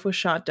the wife was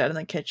shot dead in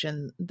the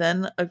kitchen.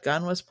 Then a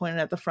gun was pointed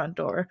at the front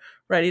door,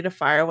 ready to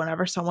fire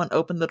whenever someone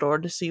opened the door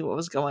to see what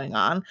was going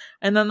on.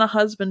 And then the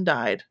husband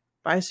died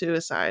by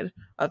suicide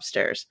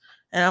upstairs.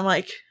 And I'm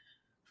like,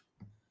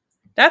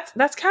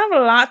 that's kind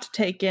of a lot to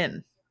take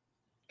in.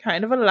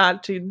 Kind of a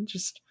lot to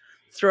just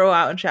throw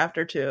out in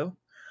chapter 2.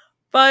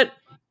 But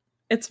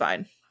it's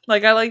fine.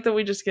 Like, I like that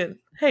we just get,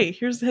 hey,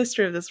 here's the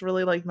history of this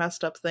really, like,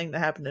 messed up thing that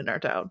happened in our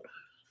town.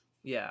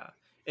 Yeah.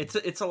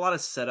 It's a lot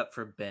of setup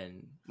for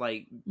Ben.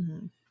 Like,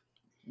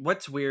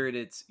 what's weird,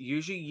 it's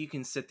usually you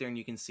can sit there and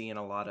you can see in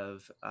a lot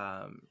of,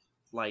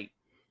 like,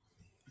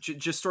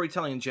 just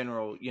storytelling in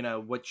general, you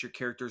know, what's your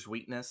character's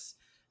weakness?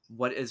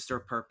 What is their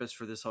purpose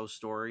for this whole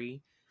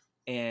story?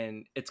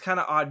 And it's kind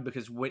of odd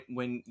because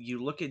when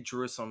you look at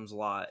Jerusalem's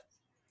Lot,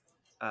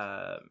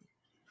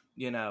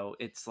 you know,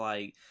 it's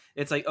like,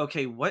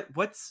 okay,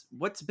 what's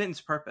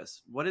Ben's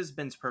purpose? What is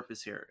Ben's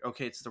purpose here?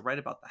 Okay, it's to write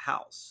about the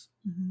house,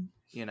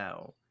 you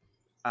know,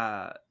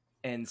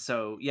 and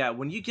so yeah,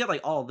 when you get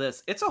like all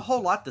this, it's a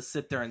whole lot to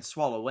sit there and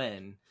swallow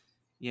in,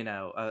 you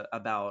know,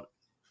 about,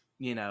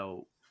 you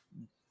know,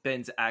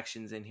 Ben's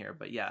actions in here.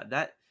 But yeah,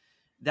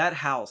 that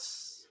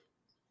house,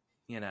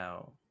 you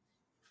know,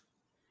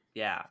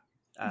 yeah.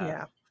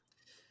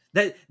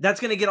 That's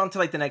going to get on to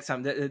like the next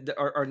time,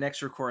 our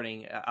next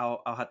recording.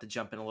 I'll have to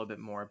jump in a little bit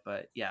more,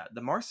 but yeah,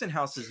 the Marston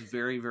house is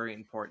very, very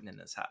important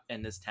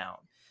in this town.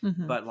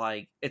 But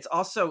like, it's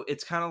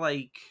kind of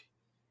like,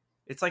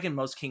 it's like in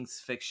most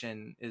King's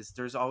fiction is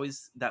there's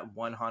always that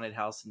one haunted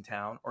house in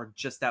town, or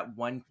just that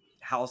one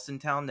house in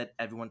town that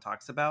everyone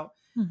talks about.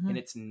 And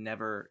it's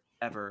never,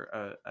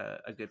 ever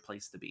a good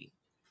place to be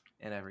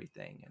and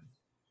everything. And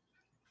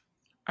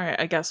all right,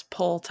 I guess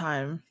poll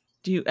time.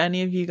 Do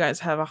any of you guys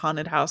have a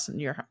haunted house in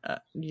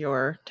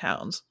your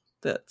towns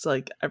that's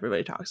like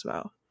everybody talks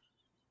about?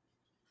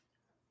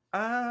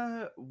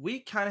 We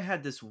kind of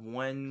had this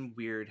one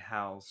weird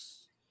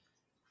house.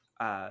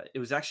 It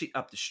was actually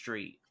up the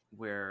street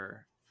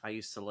where I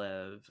used to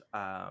live.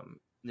 The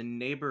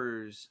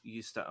neighbors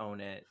used to own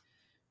it,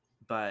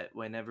 but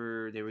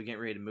whenever they were getting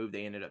ready to move,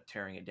 they ended up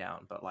tearing it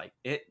down. But like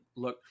it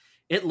looked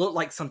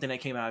like something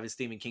that came out of a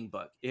Stephen King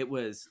book. It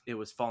was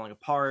falling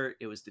apart.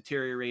 It was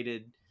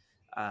deteriorated.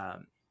 I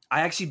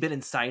actually been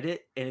inside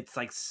it, and it's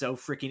like so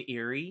freaking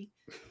eerie.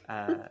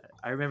 I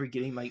remember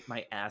getting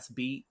my ass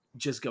beat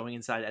just going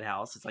inside that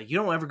house. It's like, you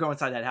don't ever go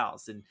inside that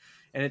house, and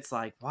it's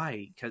like,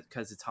 why?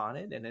 Because it's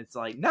haunted, and it's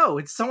like, no,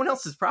 it's someone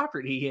else's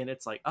property, and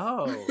it's like,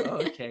 oh,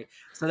 okay.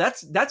 So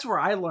that's where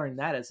I learned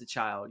that as a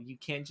child. You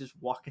can't just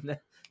walk in the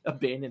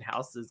abandoned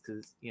houses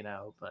because, you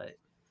know. But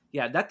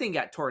yeah, that thing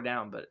got tore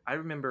down. But I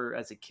remember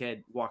as a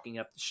kid walking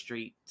up the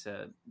street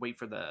to wait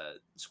for the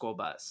school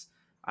bus.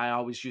 I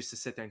always used to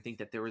sit there and think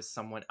that there was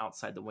someone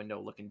outside the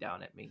window looking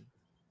down at me.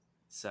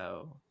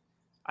 So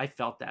I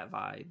felt that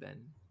vibe,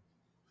 and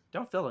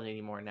don't feel it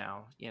anymore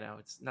now. You know,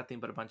 it's nothing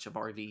but a bunch of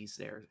RVs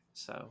there.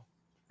 So.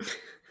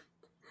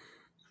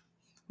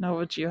 No,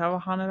 would you have a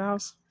haunted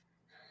house?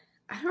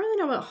 I don't really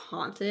know about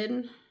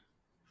haunted.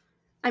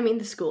 I mean,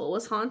 the school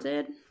was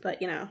haunted,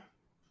 but you know.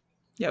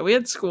 Yeah, we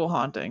had school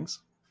hauntings.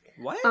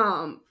 What?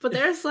 But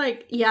there's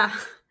like, yeah.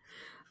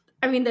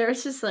 I mean,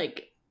 there's just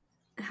like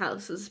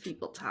houses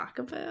people talk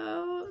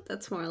about.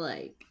 That's more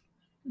like,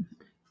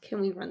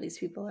 can we run these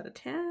people out of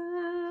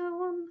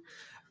town?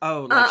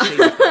 Oh,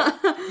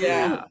 like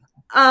yeah.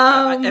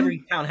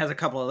 Every town has a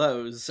couple of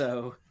those.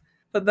 So,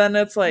 but then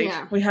it's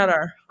like we had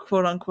our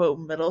quote unquote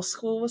middle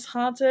school was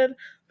haunted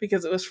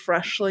because it was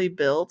freshly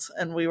built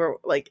and we were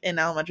like in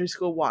elementary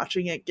school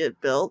watching it get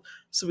built.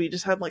 So we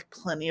just had like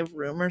plenty of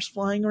rumors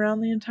flying around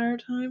the entire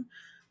time.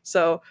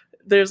 So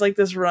there's like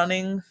this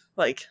running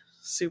like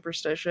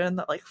superstition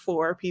that like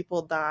 4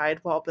 people died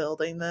while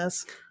building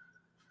this.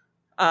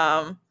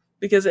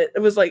 Because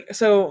it was like,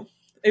 so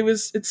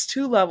it's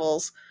 2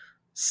 levels.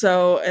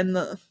 So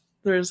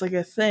there's like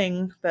a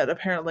thing that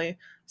apparently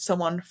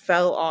someone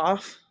fell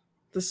off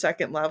the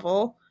second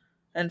level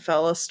and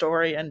fell a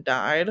story and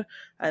died,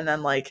 and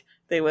then like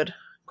they would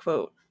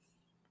quote,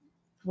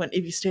 when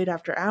if you stayed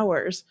after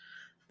hours,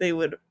 they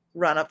would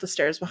run up the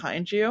stairs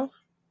behind you.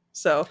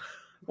 So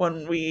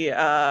when we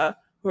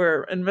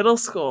were in middle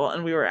school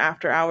and we were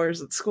after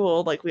hours at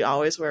school, like we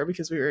always were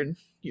because we were in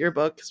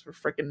yearbook because we're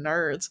freaking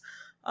nerds,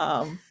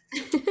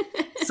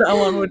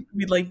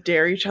 we'd like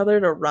dare each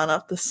other to run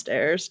up the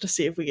stairs to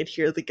see if we could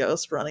hear the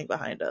ghost running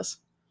behind us.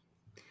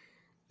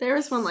 There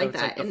was one like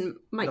that in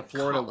my the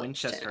Florida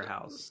Winchester town.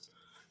 House.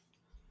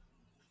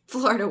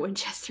 Florida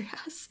Winchester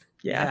House.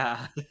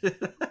 Yeah.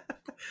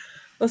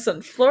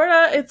 Listen,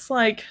 Florida, it's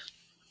like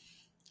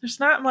there's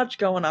not much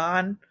going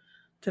on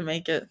to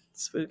make it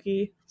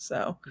spooky.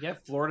 So you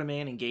have Florida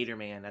Man and Gator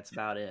Man. That's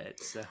about it.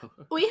 So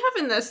we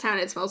have in this town,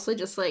 it's mostly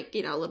just like,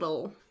 you know,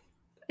 little.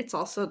 It's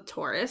also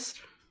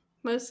tourist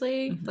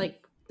mostly. Mm-hmm.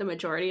 Like the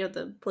majority of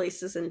the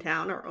places in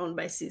town are owned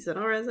by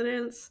seasonal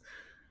residents,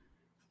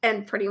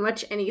 and pretty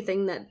much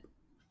anything that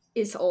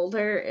is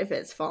older, if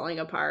it's falling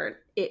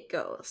apart, it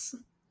goes.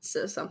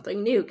 So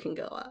something new can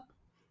go up.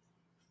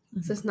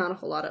 Mm-hmm. So there's not a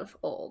whole lot of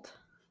old.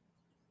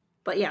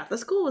 But yeah, the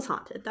school was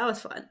haunted. That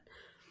was fun.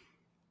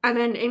 And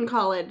then in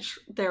college,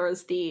 there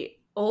was the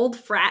old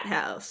frat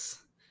house,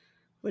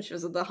 which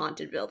was the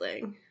haunted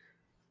building.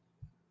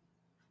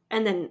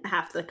 And then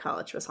half the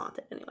college was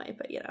haunted anyway,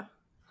 but you know.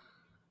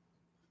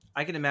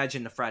 I can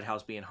imagine the frat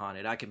house being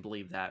haunted. I can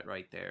believe that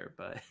right there,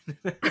 but...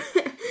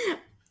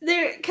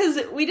 Because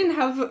we didn't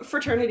have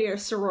fraternity or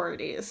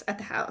sororities at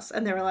the house,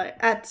 and they were like,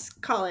 at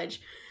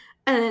college.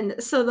 And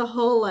so the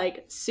whole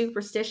like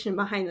superstition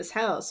behind this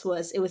house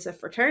was it was a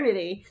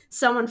fraternity.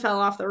 Someone fell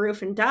off the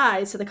roof and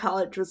died, so the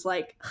college was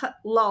like,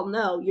 lol,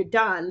 no, you're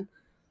done.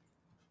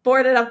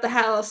 Boarded up the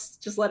house,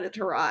 just let it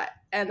to rot,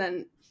 and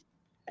then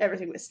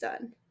everything was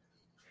done.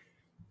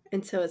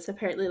 And so it's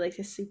apparently like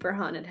a super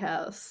haunted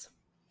house.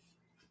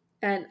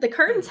 And the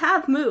curtains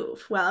have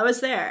moved while I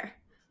was there.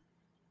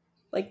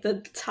 Like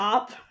the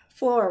top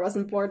floor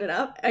wasn't boarded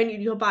up, and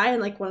you'd go by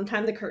and like one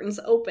time the curtains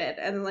open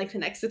and then like the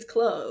next it's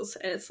closed,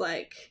 and it's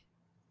like,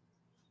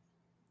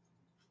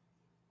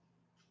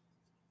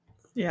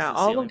 yeah,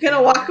 all I'm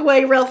gonna walk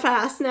away real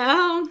fast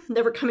now,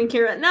 never coming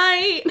here at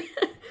night.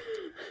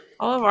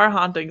 All of our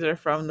hauntings are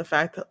from the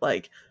fact that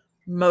like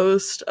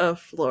most of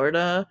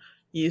Florida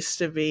used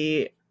to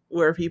be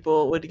where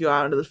people would go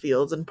out into the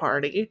fields and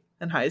party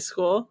in high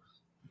school,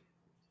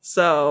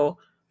 so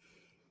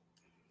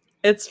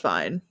it's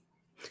fine.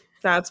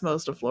 That's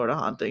most of Florida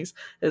hauntings.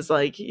 Is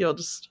like you'll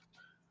just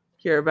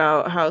hear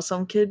about how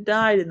some kid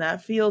died in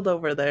that field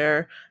over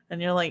there, and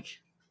you're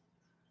like,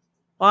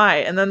 why?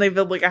 And then they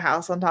build like a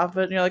house on top of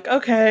it, and you're like,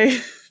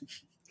 okay,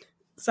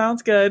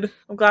 sounds good.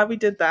 I'm glad we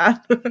did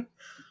that.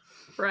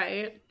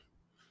 Right.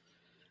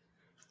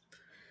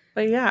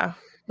 But yeah,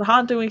 the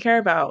haunting we care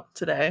about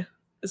today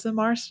is the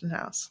Marston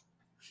house.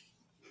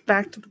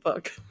 Back to the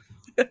book.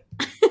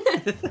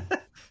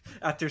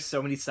 After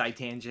so many side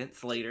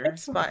tangents later.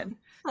 It's fine.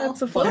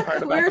 That's the fun part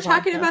about we were the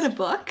talking podcast. about a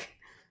book?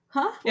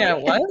 Huh? Yeah,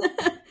 what?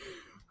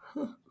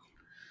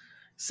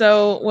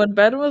 So, when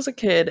Ben was a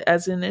kid,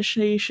 as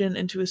initiation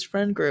into his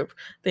friend group,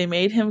 they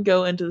made him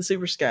go into the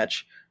Super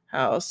Sketch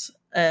house.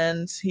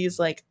 And he's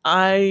like,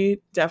 I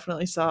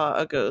definitely saw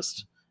a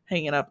ghost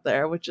hanging up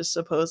there, which is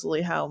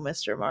supposedly how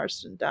Mr.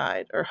 Marston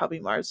died, or Hubby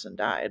Marston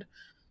died.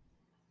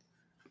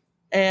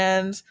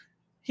 And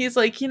he's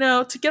like, you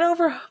know, to get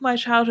over my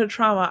childhood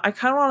trauma, I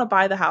kind of want to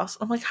buy the house.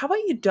 I'm like, how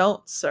about you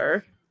don't,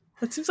 sir?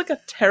 That seems like a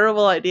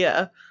terrible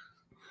idea.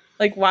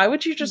 Like, why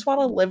would you just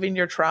want to live in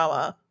your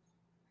trauma?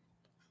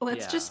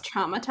 Let's just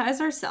traumatize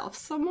ourselves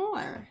some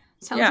more.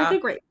 Sounds like a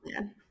great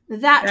plan.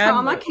 That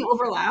trauma can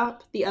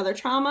overlap the other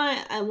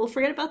trauma, and we'll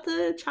forget about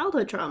the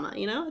childhood trauma,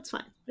 you know? It's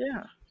fine.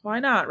 Yeah. Why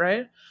not,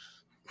 right?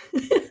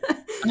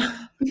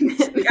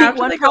 Make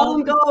one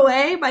problem go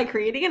away by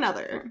creating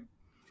another.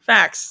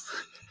 Facts.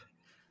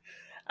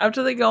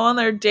 After they go on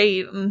their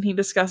date and he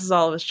discusses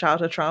all of his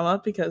childhood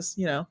trauma because,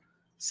 you know,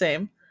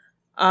 same.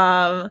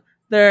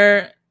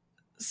 They're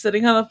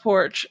sitting on the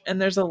porch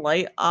and there's a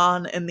light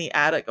on in the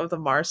attic of the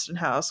Marston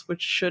house,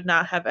 which should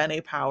not have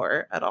any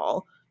power at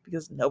all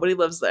because nobody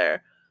lives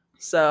there.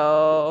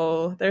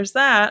 So there's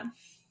that.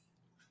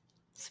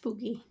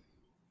 Spooky.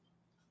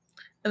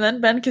 And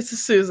then Ben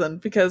kisses Susan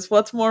because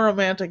what's more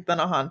romantic than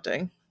a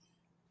haunting?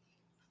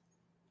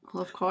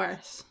 Well, of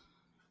course.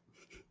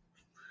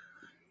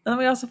 And then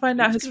we also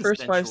find out his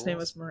first wife's name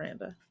was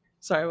Miranda.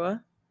 Sorry, what?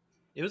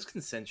 It was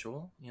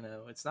consensual, you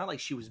know. It's not like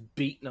she was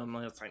beating him.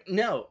 It's like,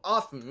 no,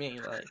 off of me.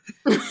 Like,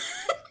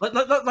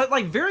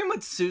 like very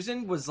much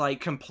Susan was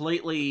like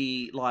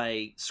completely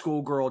like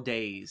schoolgirl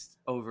dazed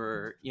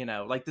over,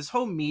 like this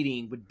whole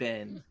meeting with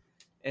Ben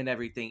and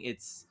everything.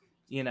 It's,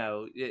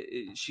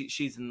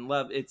 she's in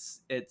love.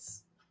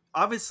 It's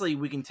obviously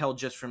we can tell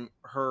just from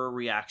her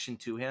reaction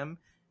to him,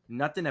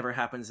 nothing ever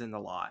happens in the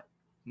lot.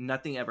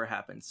 Nothing ever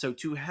happens. So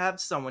to have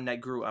someone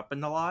that grew up in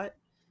the lot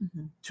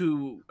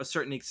to a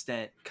certain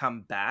extent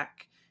come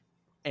back,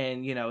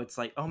 and it's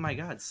like, oh my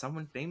god,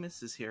 someone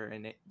famous is here,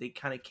 and they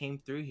kind of came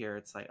through here.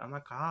 It's like, oh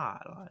my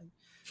god, like,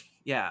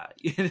 yeah.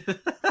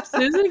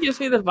 Susan gives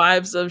me the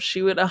vibes of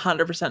she would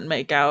 100%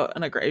 make out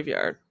in a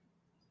graveyard,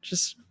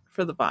 just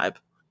for the vibe.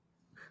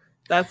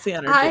 That's the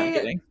energy I'm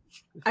getting.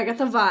 I got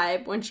the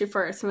vibe when she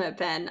first met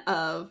Ben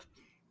of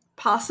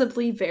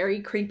possibly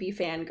very creepy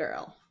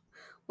fangirl.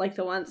 Like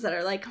the ones that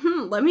are like,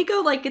 let me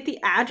go like get the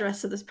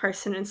address of this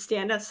person and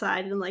stand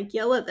outside and like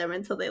yell at them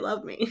until they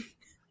love me.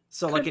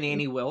 So like an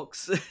Annie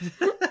Wilkes.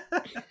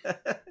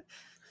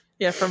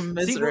 Yeah, from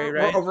Misery. See,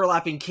 right? We're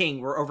overlapping King.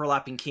 We're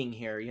overlapping King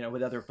here,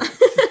 with other folks.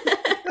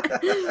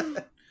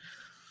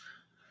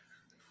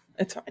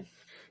 It's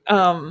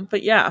fine.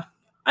 But yeah,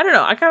 I don't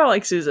know. I kind of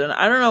like Susan.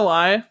 I don't know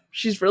why.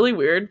 She's really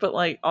weird, but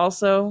like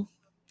also,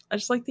 I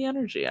just like the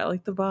energy. I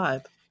like the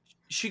vibe.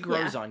 She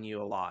grows on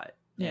you a lot.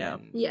 Yeah.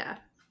 Yeah.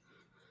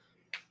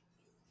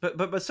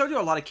 But so do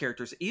a lot of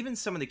characters. Even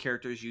some of the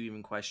characters you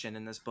even question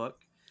in this book.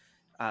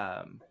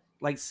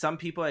 Like some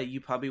people that you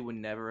probably would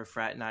never have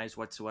fraternized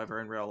whatsoever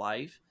in real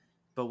life.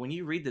 But when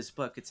you read this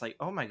book, it's like,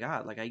 oh my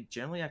god, like I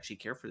generally actually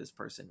care for this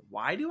person.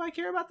 Why do I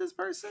care about this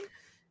person?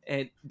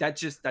 And that's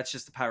just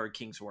the power of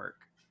King's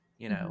work.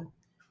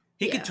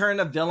 He could turn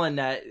a villain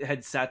that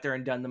had sat there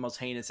and done the most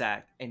heinous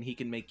act, and he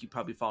can make you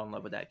probably fall in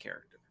love with that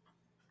character.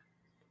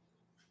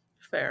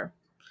 Fair.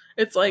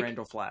 It's like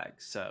Randall Flagg.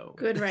 So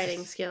good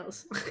writing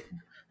skills.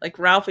 Like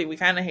Ralphie, we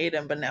kind of hate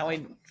him, but now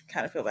we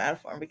kind of feel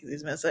bad for him because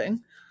he's missing.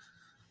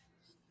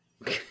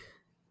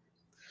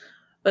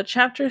 But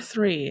chapter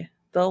 3,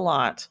 The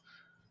Lot.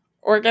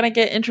 We're going to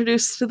get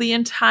introduced to the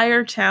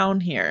entire town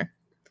here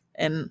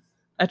in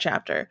a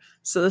chapter.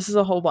 So this is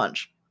a whole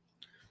bunch.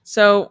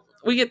 So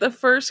we get the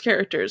first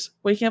characters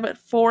waking up at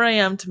 4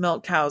 a.m. to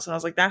milk cows. And I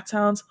was like, that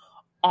sounds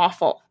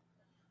awful.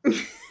 4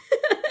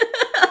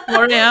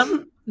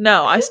 a.m.?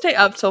 No, I stay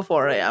up till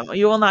 4 a.m.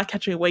 You will not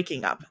catch me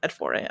waking up at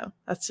 4 a.m.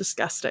 That's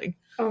disgusting.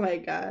 Oh my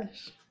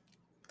gosh.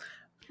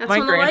 That's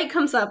when the light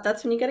comes up.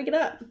 That's when you gotta get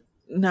up.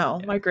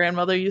 No, my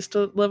grandmother used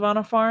to live on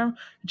a farm,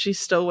 and she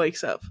still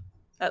wakes up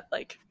at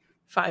like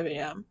 5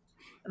 a.m.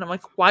 And I'm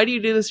like, why do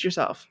you do this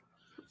yourself?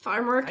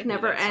 Farm work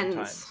never ends.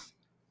 Sometimes.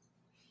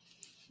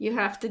 You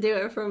have to do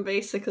it from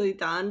basically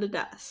dawn to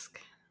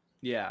dusk.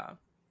 Yeah.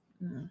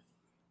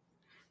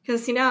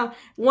 Because,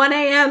 1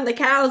 a.m. the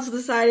cows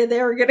decided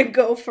they were going to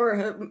go for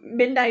a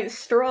midnight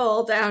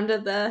stroll down to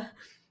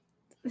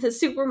the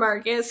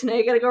supermarket. So now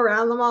you got to go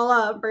round them all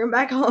up, bring them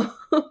back home.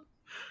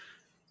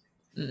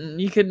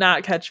 You could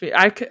not catch me.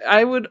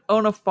 I would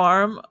own a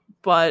farm,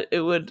 but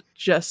it would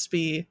just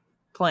be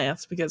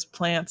plants because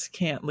plants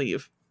can't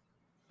leave.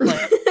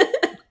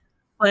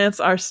 Plants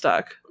are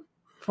stuck.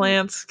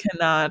 Plants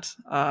cannot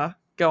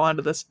go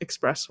onto this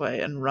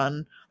expressway and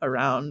run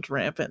around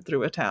rampant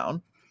through a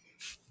town.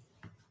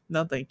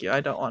 No, thank you.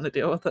 I don't want to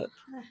deal with it.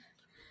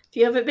 If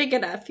you have it big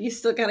enough, you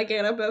still gotta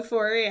get up at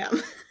 4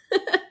 a.m.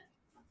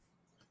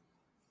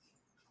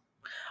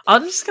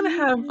 I'm just gonna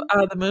have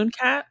the moon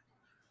cat,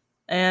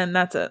 and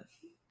that's it.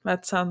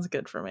 That sounds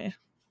good for me.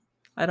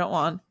 I don't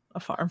want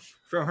a farm.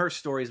 From her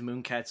stories,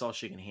 Mooncat's all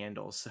she can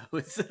handle, so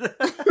it's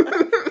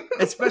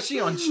especially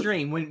on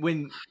stream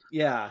when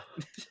yeah.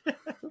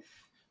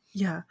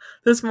 Yeah.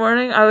 This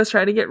morning I was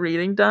trying to get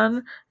reading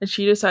done, and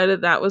she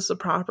decided that was the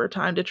proper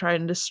time to try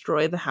and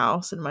destroy the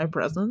house in my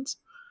presence.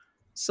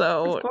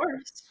 So of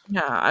course.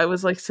 Yeah, I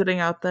was like sitting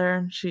out there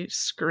and she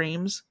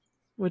screams,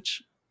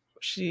 which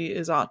she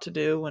is ought to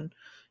do when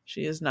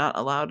she is not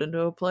allowed into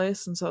a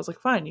place. And so I was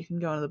like, fine, you can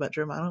go into the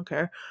bedroom. I don't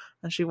care.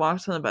 And she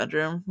walks in the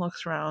bedroom,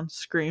 looks around,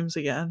 screams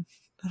again.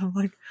 And I'm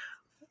like,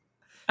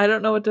 I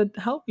don't know what to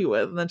help you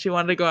with. And then she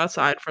wanted to go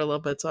outside for a little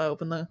bit. So I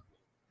opened the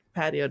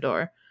patio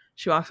door.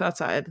 She walks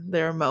outside.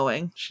 They were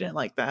mowing. She didn't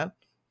like that.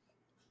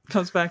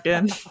 Comes back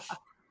in.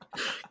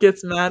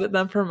 Gets mad at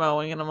them for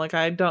mowing. And I'm like,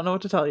 I don't know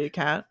what to tell you,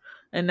 Kat.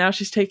 And now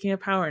she's taking a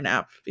power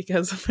nap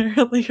because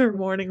apparently her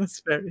morning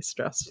was very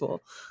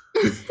stressful.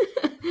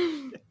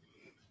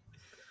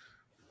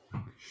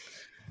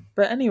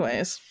 But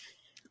anyways,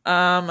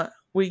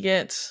 we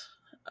get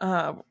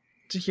to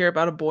hear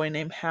about a boy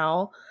named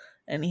Hal,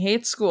 and he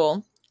hates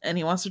school, and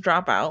he wants to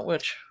drop out,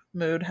 which,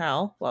 mood,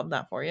 Hal, love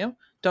that for you.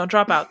 Don't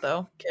drop out,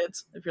 though,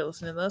 kids, if you're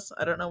listening to this.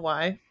 I don't know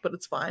why, but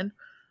it's fine.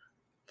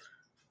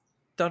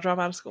 Don't drop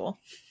out of school.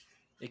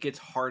 It gets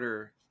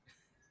harder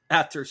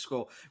after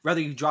school.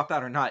 Whether you drop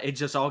out or not, it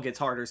just all gets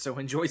harder, so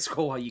enjoy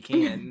school while you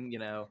can, You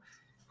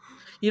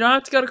don't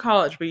have to go to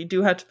college, but you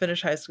do have to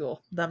finish high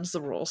school. Them's the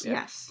rules.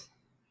 Yes.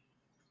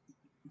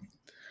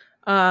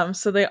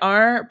 So they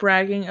are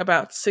bragging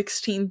about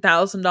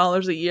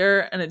 $16,000 a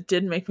year, and it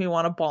did make me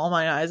want to bawl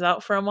my eyes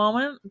out for a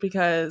moment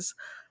because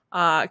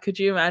Could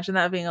you imagine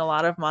that being a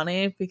lot of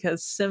money?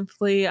 Because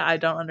simply, I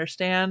don't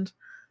understand.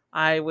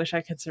 I wish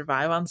I could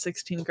survive on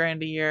 16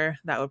 grand a year.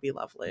 That would be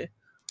lovely.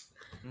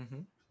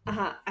 Mm-hmm.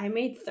 I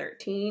made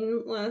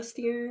 13 last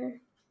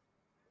year.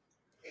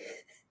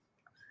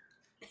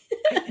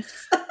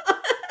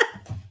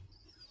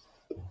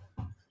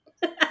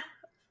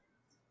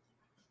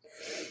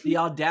 The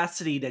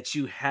audacity that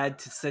you had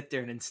to sit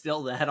there and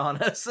instill that on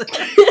us.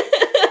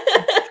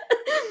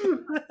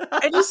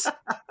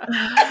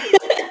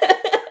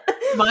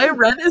 My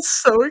rent is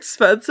so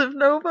expensive,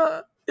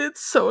 Nova.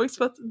 It's so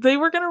expensive. They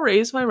were gonna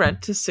raise my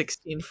rent to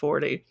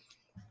 $16.40.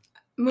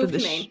 Move to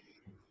Maine.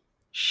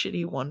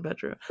 Shitty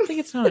 1-bedroom. I think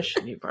it's not a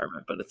shitty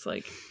apartment, but it's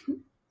like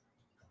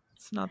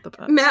it's not the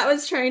best. Matt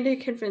was trying to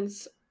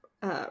convince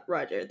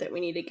Roger that we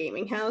need a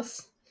gaming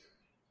house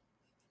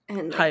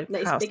and like,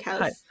 nice big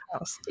house.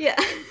 Yeah,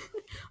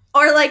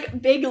 or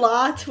like big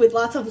lot with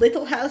lots of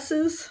little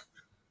houses.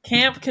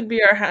 Camp can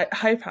be our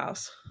hype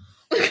house.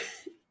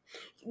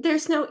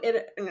 There's no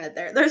internet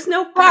there. There's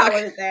no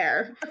power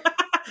there.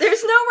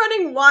 There's no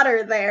running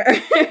water there.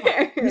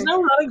 There's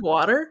no running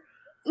water?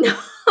 No.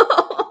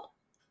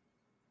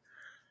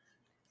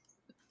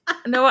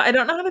 No, I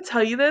don't know how to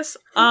tell you this.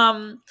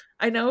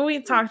 I know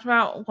we talked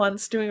about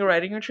once doing a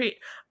writing retreat.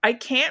 I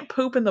can't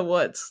poop in the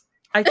woods.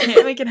 I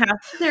can't make it happen.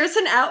 There's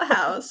an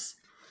outhouse.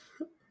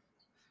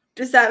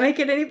 Does that make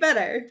it any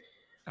better?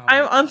 Oh,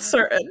 I'm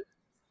uncertain.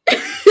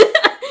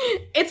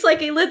 It's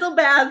like a little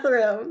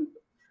bathroom.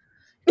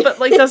 But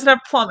like doesn't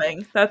have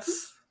plumbing.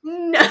 That's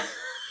no.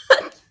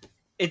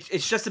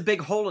 It's just a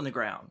big hole in the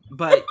ground.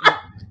 But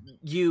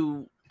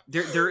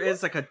there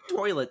is like a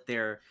toilet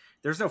there.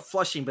 There's no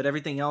flushing, but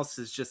everything else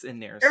is just in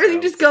there.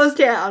 Everything just goes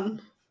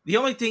down. The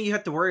only thing you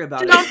have to worry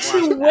about down is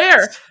to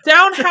where?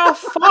 Down how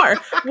far?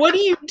 What do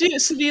you do?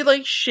 So do you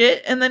like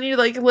shit and then you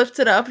like lift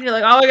it up and you're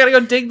like, oh, I gotta go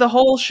dig the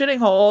whole shitting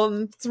hole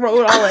and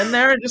throw it all in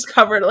there and just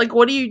cover it? Like,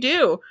 what do you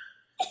do?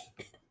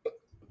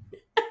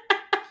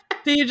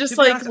 Do you just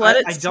like let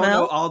it smell? I don't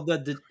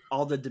know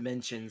all the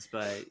dimensions,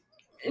 but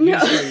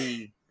no.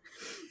 Usually.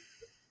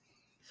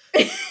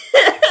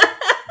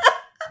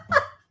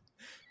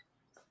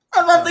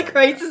 I love the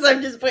crisis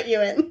I've just put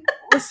you in.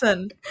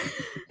 Listen,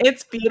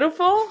 it's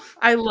beautiful.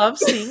 I love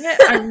seeing it.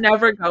 I'm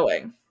never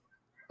going.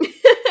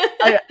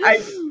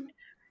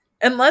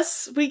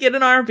 Unless we get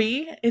an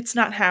RV, it's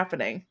not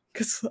happening.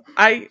 Because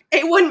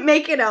it wouldn't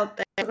make it out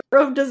there. The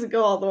road doesn't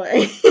go all the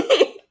way.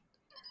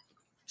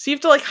 So you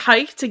have to like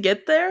hike to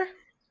get there?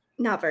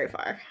 Not very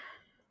far.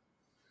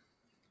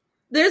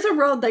 There's a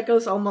road that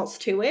goes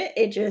almost to it.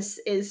 It just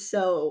is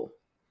so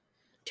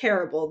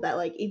terrible that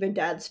like even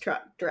Dad's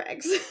truck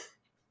drags.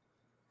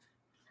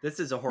 This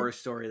is a horror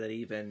story that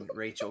even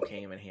Rachel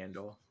can't even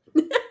handle.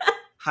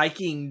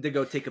 Hiking to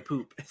go take a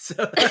poop.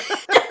 So.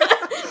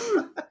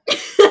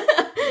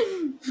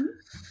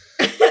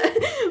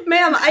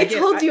 Ma'am, I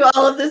told you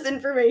all of this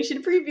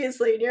information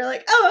previously, and you're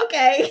like, oh,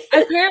 okay.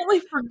 I apparently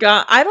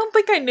forgot. I don't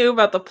think I knew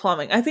about the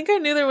plumbing. I think I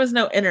knew there was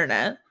no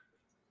internet.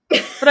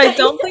 But I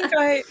don't think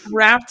I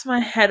wrapped my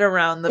head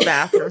around the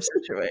bathroom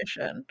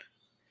situation.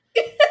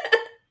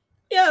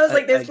 Yeah, I was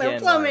like, there's no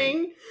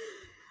plumbing.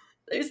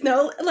 There's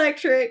no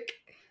electric.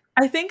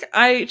 I think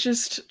I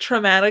just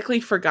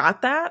traumatically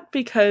forgot that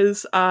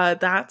because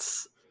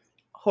that's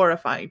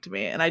horrifying to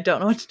me, and I don't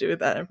know what to do with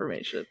that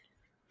information.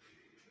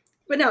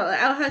 But no, the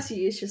outhouse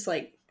you use just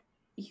like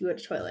you would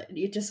a toilet.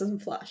 It just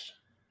doesn't flush.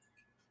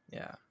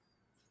 Yeah.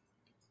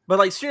 But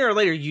like sooner or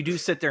later, you do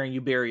sit there and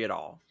you bury it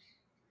all,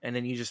 and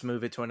then you just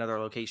move it to another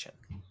location.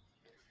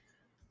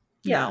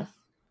 Yeah.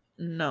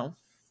 No.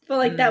 But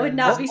like that would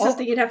not be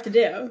something you'd have to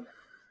do.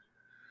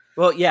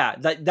 Well, yeah,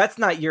 that's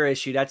not your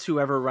issue. That's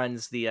whoever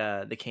runs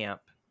the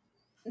camp.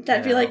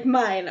 That'd be like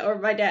mine or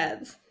my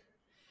dad's.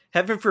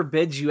 Heaven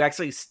forbid you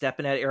actually step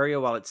in that area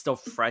while it's still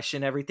fresh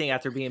and everything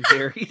after being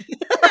buried.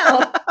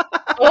 No.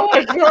 Oh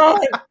my god.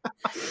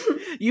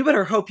 You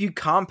better hope you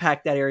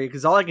compact that area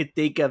because all I can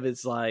think of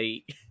is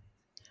like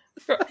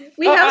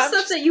we have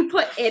stuff that you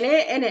put in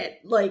it and it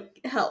like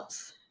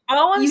helps.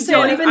 All I'm you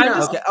saying, don't even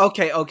know.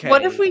 Okay.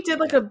 What if we did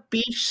like a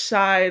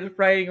beachside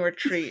writing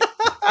retreat?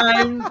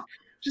 I'm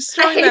just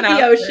throwing I hate that out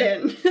the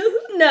ocean.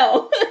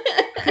 No.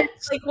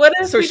 Like, what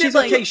if so we she's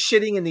did, okay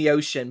shitting in the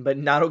ocean, but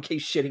not okay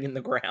shitting in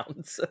the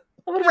ground. So.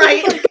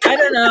 Right. Like, I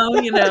don't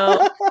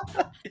know,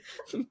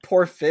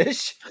 Poor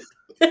fish.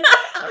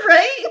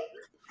 Right?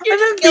 You're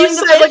just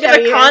beachside like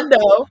in a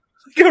condo.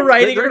 Like a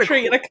writing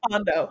retreat in a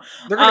condo.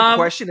 They're going to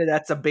question if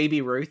that's a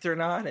baby Ruth or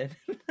not. And...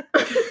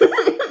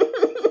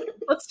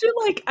 Let's do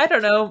like, I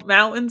don't know,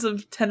 mountains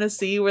of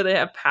Tennessee where they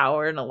have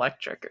power and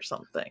electric or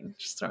something.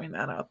 Just throwing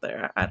that out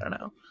there. I don't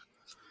know.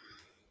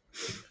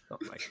 Oh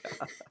my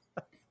god.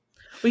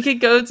 We could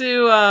go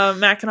to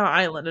Mackinac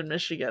Island in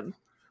Michigan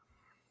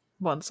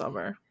one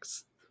summer.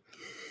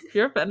 Have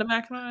you ever been to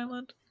Mackinac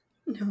Island?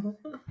 No.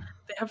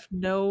 They have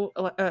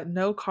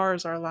no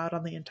cars are allowed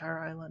on the entire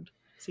island.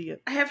 See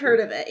it? I have heard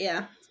of it,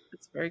 yeah.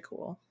 It's very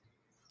cool.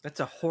 That's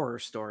a horror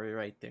story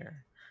right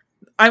there.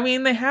 I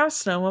mean, they have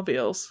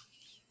snowmobiles.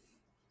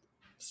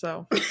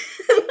 So.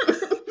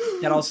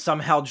 that'll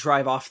somehow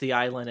drive off the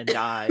island and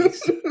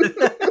dies.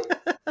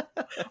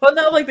 Well,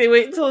 no, like they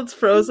wait until it's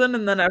frozen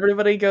and then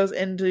everybody goes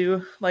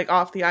into like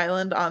off the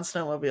island on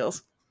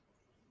snowmobiles.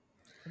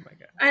 Oh my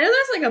god! I know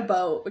there's like a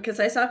boat because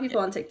I saw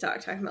people on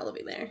TikTok talking about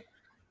living there.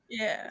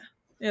 Yeah,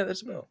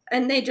 there's a boat,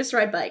 and they just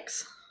ride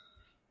bikes.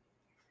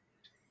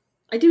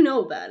 I do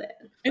know about it.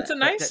 It's a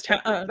nice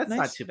town. That's nice.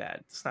 not too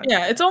bad.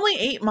 It's only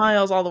 8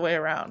 miles all the way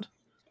around,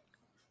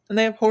 and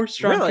they have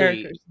horse-drawn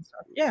characters and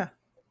stuff. Yeah.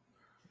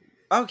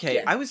 Okay,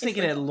 Yeah, I was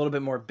thinking it a little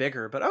bit more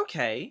bigger, but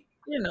okay.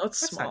 It's That's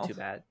small. not too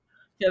bad.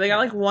 Yeah, they got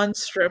like one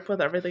strip with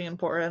everything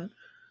important,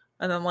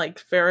 and then like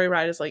ferry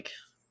ride is like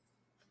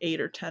 $8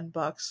 or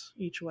 $10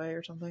 each way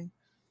or something.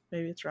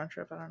 Maybe it's round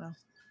trip. I don't know.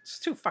 It's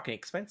too fucking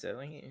expensive.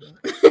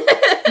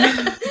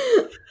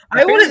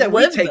 I wouldn't that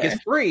live we take there.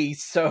 is free,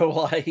 so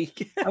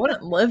like I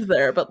wouldn't live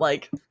there, but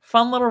like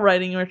fun little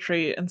riding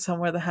retreat and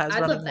somewhere that has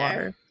I'd running live there.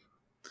 water.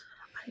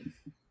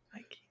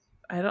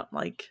 I don't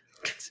like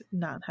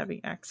not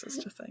having access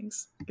to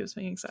things. It gives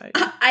me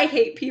anxiety. I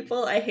hate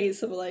people. I hate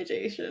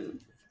civilization.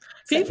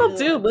 People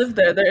do live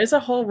there. There is a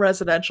whole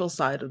residential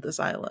side of this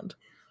island.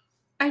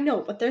 I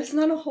know, but there's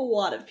not a whole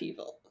lot of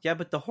people. yeah,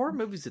 but the horror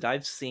movies that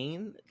I've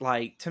seen,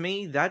 like to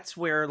me, that's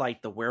where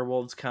like the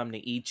werewolves come to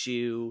eat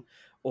you,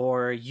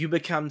 or you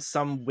become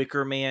some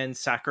Wicker Man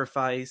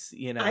sacrifice.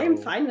 I am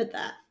fine with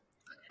that.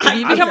 If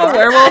you become a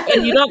werewolf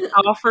and you don't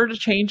offer to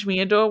change me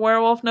into a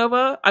werewolf,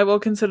 Nova, I will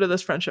consider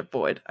this friendship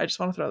void. I just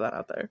want to throw that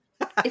out there.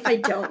 If I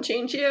don't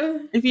change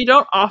you? If you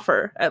don't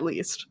offer, at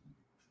least.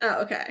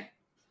 Oh, okay.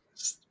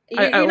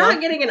 I You're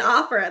not getting an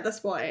offer at this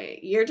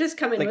point. You're just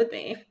coming like, with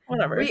me.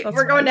 Whatever.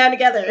 We're going down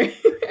together.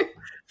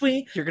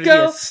 You're going to be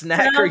a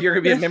snack or you're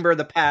going to be a member of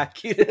the pack.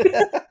 We'll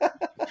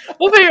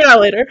figure it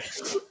out later.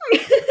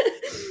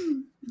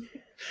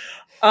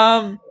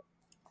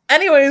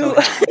 Anyways.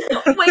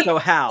 Wait, so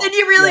how? Then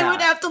you really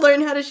would have to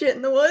learn how to shit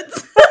in the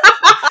woods.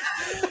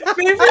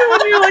 Maybe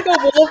when you're like a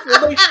wolf,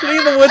 like shitting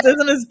in the woods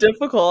isn't as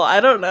difficult. I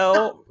don't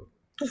know.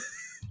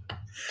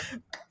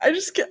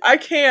 I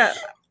can't.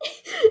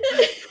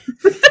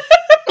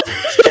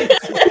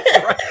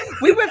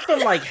 We went from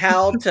like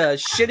Hal to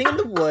shitting in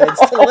the woods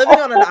to living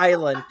on an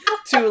island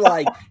to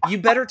like, you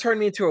better turn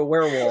me into a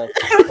werewolf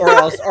or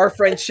else our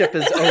friendship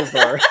is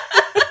over.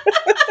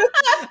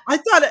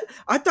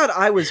 I thought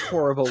I was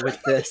horrible with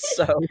this.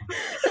 So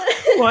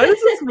why does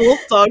this wolf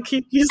dog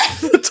keep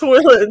using the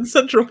toilet in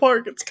Central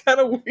Park? It's kind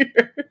of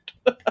weird.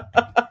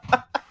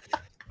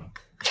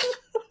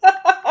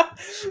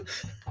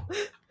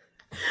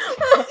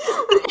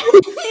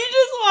 You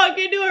just walk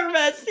into a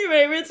restroom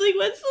and it's like,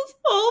 what's this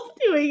wolf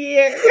doing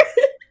here?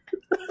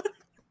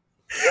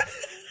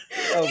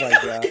 oh my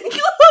god.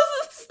 Close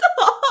the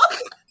stall.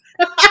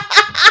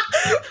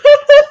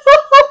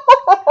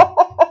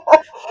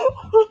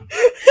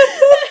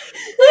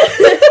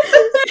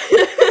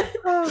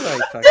 Oh my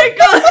fucking They're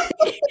going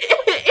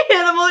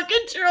animal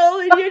control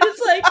and you're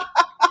just like,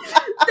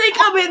 they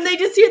come in, they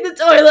just hear the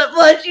toilet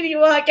flush and you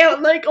walk out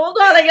and like, hold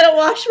on, I gotta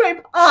wash my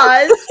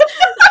paws.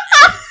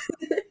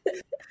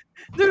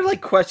 They're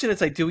like questioning, it's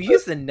like, do we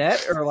use the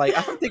net or like,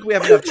 I don't think we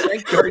have enough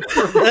tank guard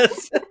for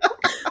this. Do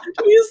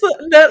we use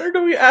the net or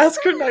do we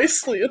ask her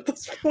nicely at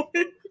this point?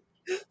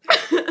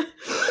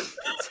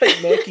 It's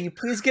like, man, can you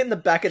please get in the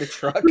back of the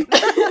truck?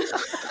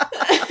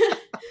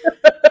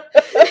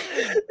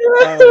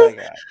 Oh my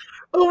god.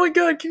 Oh my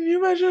god, can you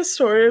imagine a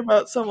story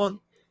about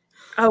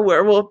a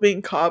werewolf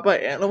being caught by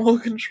animal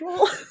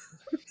control?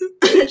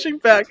 Reaching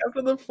back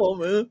after the full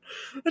moon.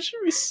 That should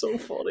be so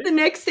funny. The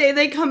next day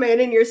they come in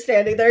and you're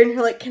standing there and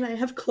you're like, can I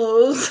have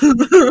clothes?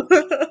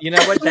 You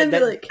know what?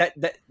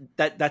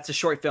 That's a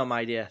short film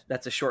idea.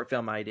 That's a short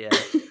film idea.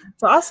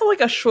 It's also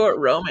like a short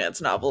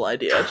romance novel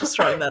idea. Just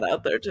throwing that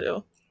out there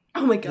too.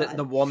 Oh my god.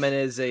 The woman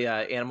is a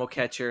animal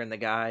catcher and the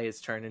guy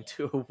is turned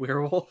into a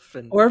werewolf.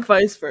 Or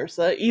vice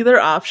versa. Either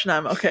option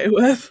I'm okay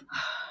with.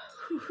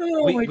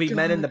 Oh we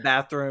met in the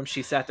bathroom.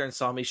 She sat there and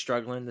saw me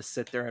struggling to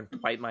sit there and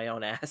wipe my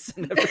own ass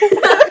and everything.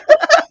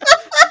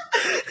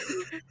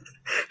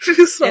 She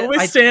just saw me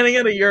standing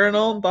at a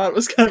urinal and thought it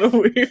was kind of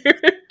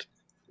weird.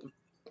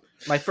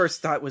 My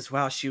first thought was,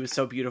 wow, she was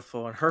so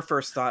beautiful. And her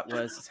first thought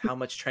was, how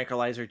much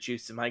tranquilizer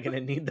juice am I going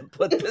to need to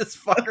put this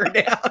fucker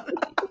down?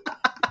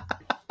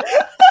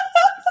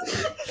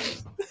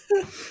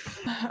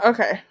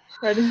 Okay.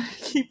 Ready?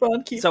 Keep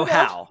on. So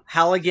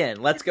Hal again.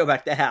 Let's go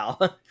back to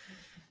Hal.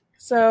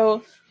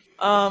 So,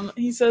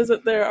 he says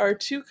that there are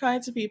two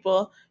kinds of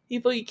people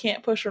you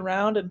can't push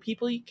around and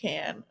people you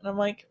can. And I'm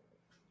like,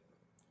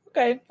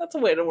 okay, that's a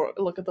way to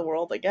look at the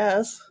world, I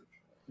guess.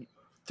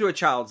 Through a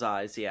child's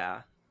eyes,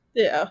 yeah.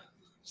 Yeah.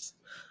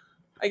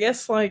 I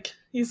guess, like,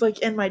 he's like,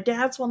 and my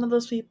dad's one of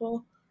those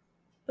people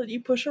that you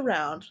push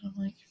around. And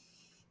I'm like,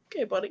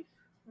 okay, buddy.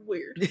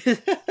 Weird.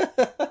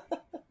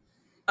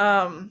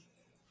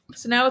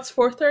 So now it's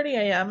 4:30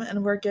 a.m.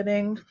 and we're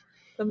getting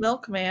the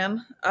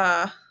milkman,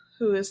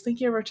 who is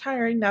thinking of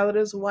retiring now that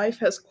his wife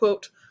has,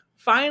 quote,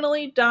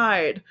 finally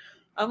died.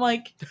 I'm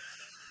like,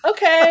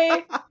 okay.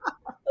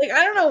 Like,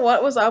 I don't know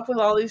what was up with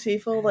all these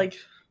people, like,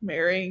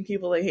 marrying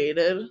people they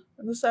hated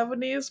in the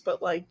 70s,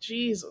 but like,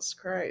 Jesus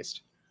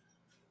Christ.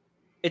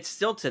 It's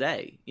still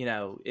today, you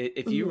know,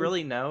 if you Mhm.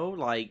 really know,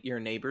 like, your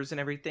neighbors and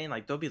everything,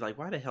 like, they'll be like,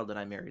 why the hell did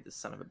I marry this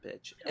son of a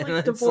bitch? And Like,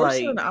 it's divorce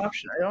is like, an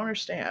option. I don't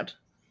understand.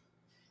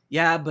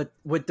 yeah, but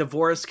with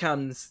divorce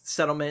comes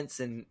settlements,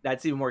 and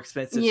that's even more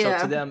expensive. So to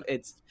Yeah. them,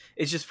 it's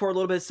just pour a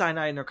little bit of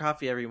cyanide in their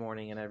coffee every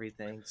morning and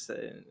everything.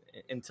 So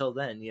until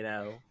then, you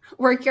know,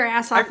 Work your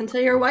ass off I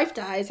until your wife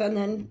dies, and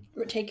then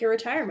take your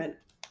retirement.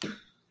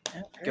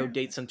 Yeah, go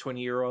date some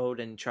 20-year-old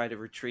and try to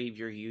retrieve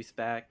your youth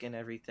back and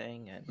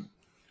everything, and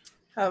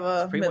have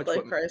it's a pretty much what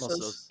midlife most of crisis.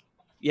 those.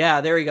 Yeah,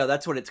 there you go.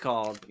 That's what it's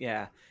called.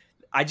 Yeah,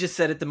 I just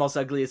said it the most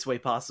ugliest way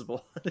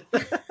possible.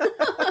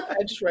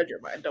 I just read your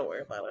mind. Don't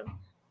worry about it.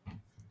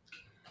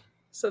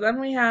 So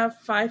then we have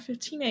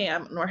 5:15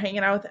 a.m. and we're hanging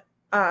out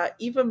with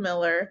Eva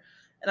Miller.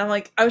 And I'm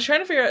like, I was trying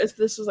to figure out if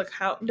this was a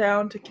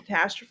countdown to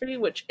catastrophe,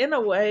 which in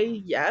a way,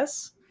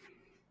 yes.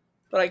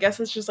 But I guess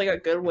it's just like a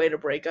good way to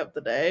break up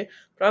the day.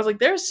 But I was like,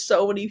 there's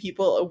so many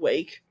people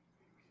awake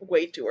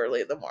way too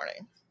early in the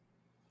morning.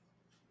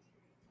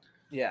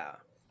 Yeah.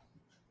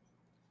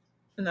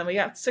 And then we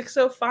got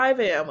 6:05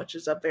 a.m., which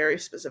is a very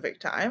specific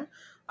time,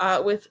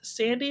 with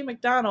Sandy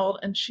McDonald,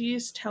 and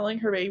she's telling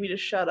her baby to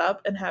shut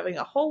up and having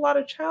a whole lot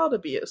of child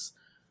abuse.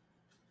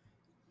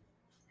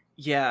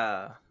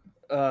 Yeah.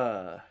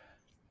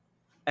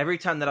 Every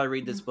time that I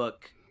read this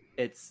book,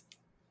 it's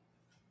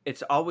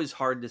always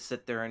hard to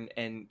sit there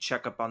and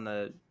check up on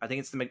the. I think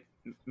it's the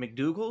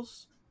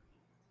McDougalls,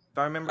 if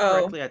I remember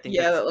correctly. I think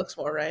yeah, that looks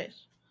more right.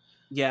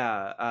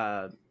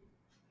 Yeah.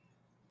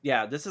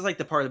 Yeah, this is like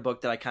the part of the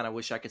book that I kind of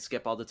wish I could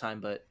skip all the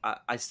time, but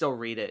I still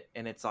read it,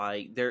 and it's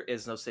like there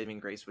is no saving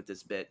grace with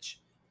this bitch.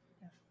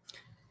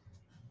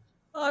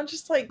 I'm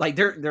just like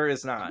there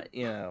is not,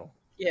 you know.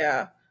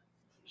 Yeah,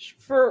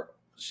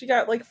 she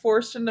got like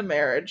forced into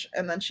marriage,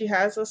 and then she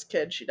has this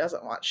kid she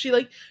doesn't want. She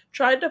like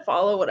tried to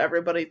follow what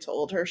everybody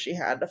told her she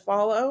had to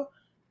follow,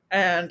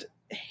 and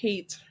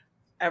hate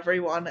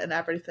everyone and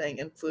everything,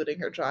 including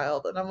her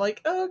child. And I'm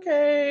like,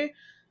 okay,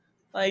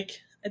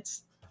 like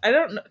it's. I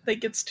don't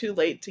think it's too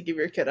late to give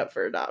your kid up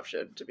for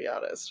adoption, to be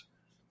honest.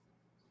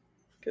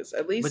 Because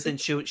at least, but then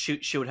she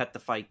would have to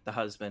fight the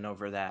husband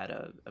over that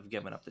of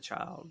giving up the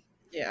child.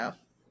 Yeah.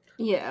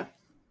 Yeah.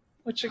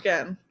 Which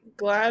again,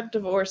 glad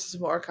divorce is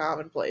more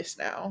commonplace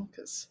now.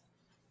 Because,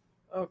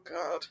 oh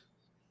god.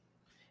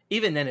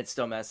 Even then, it's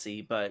still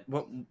messy. But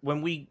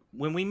when we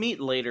meet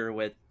later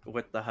with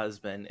the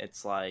husband,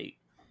 it's like,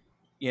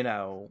 you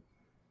know,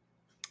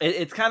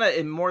 it's kind of,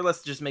 it more or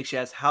less just makes you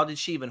ask, how did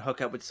she even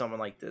hook up with someone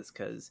like this?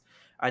 Because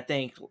I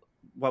think,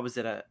 what was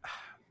it,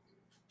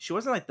 she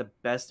wasn't like the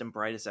best and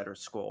brightest at her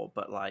school,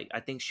 but like I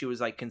think she was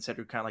like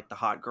considered kind of like the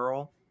hot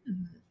girl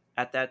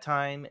at that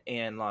time.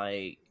 And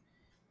like,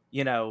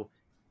 you know,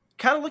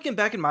 kind of looking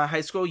back in my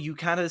high school, you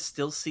kind of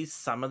still see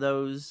some of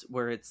those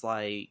where it's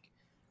like,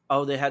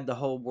 oh, they had the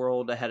whole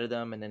world ahead of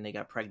them and then they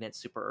got pregnant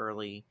super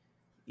early,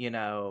 you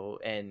know,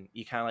 and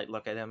you kind of like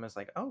look at them as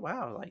like, oh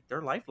wow, like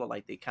their life looked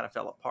like they kind of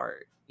fell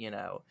apart, you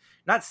know.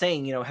 Not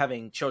saying, you know,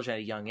 having children at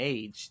a young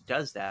age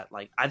does that.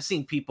 Like I've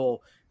seen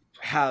people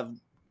have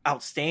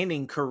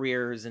outstanding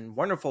careers and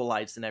wonderful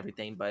lives and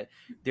everything, but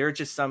there are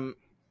just some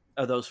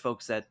of those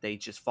folks that they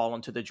just fall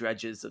into the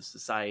dredges of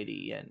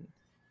society, and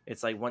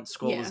it's like once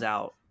school is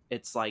out,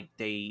 it's like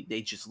they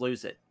just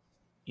lose it,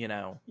 you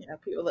know. Yeah,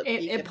 people that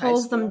it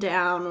pulls them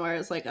down,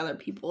 whereas like other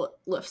people, it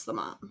lifts them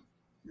up.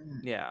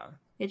 Yeah,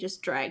 it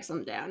just drags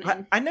them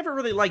down. I never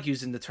really like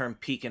using the term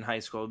peak in high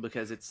school,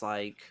 because it's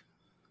like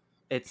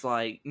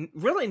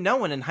really no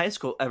one in high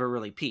school ever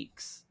really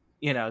peaks,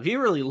 you know. If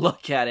you really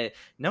look at it,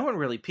 no one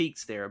really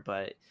peaks there.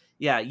 But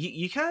yeah,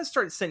 you kind of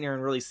start sitting there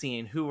and really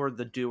seeing who are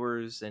the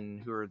doers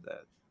and who are the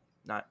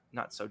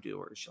not so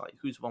doers, like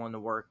who's willing to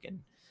work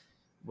and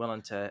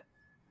willing to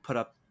put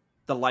up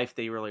the life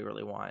they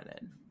really want.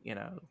 And you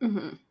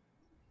know,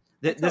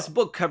 this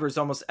book covers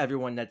almost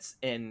everyone that's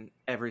in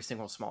every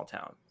single small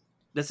town.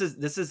 This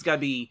is gotta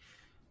be,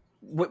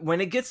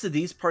 when it gets to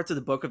these parts of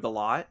the book of the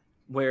lot,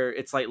 where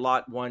it's like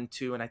lot 1,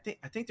 2, and I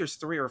think there's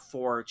 3 or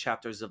 4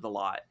 chapters of the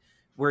lot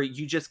where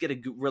you just get a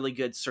really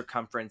good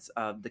circumference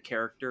of the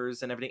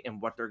characters and everything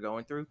and what they're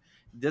going through.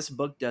 This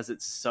book does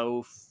it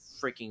so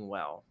freaking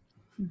well.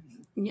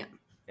 Yeah.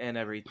 And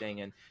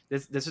everything. And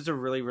this is a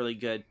really, really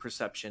good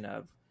perception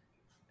of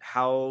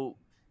how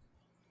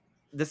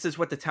this is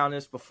what the town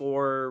is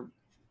before,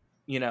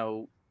 you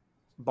know,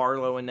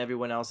 Barlow and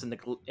everyone else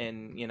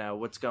and you know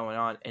what's going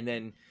on, and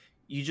then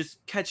you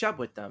just catch up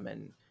with them,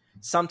 and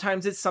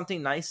sometimes it's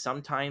something nice,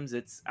 sometimes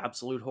it's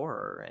absolute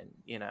horror, and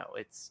you know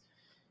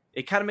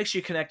it kind of makes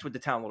you connect with the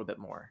town a little bit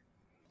more.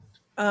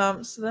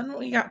 So then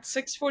we got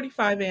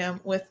 6:45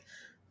 a.m. with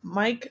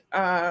Mike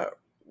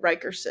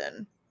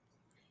Rikerson,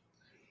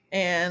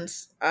 and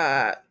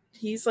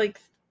he's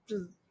like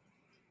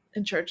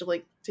in charge of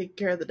like taking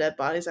care of the dead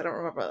bodies. I don't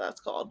remember what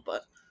that's called,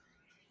 but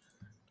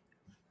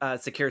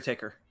it's a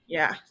caretaker.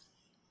 Yeah.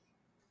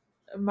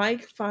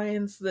 Mike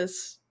finds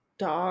this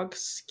dog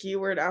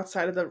skewered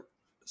outside of the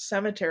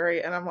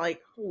cemetery, and I'm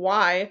like,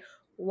 why?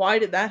 Why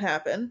did that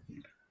happen?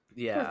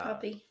 Yeah. Poor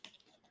puppy.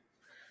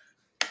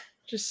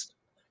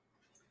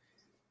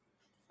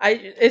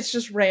 It's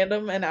just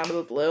random and out of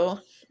the blue.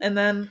 And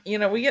then,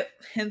 we get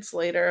hints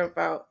later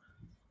about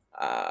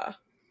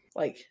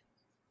like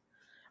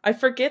I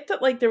forget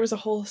that there was a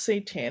whole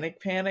satanic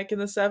panic in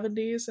the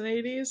 70s and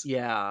 80s.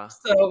 Yeah.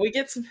 So we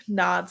get some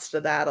nods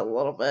to that a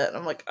little bit. And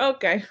I'm like,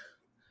 okay.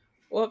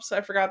 Whoops,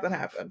 I forgot that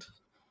happened.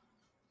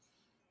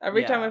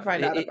 Every time I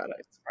find out about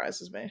it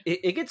surprises me.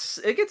 It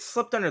gets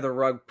slipped under the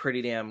rug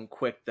pretty damn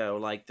quick though.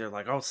 Like they're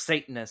like, oh,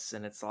 Satanists,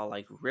 and it's all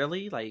like,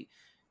 really? Like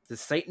the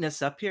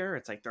Satanists up here?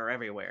 It's like they're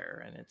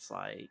everywhere, and it's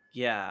like,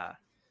 yeah.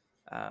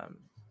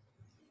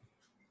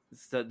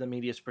 It's the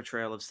media's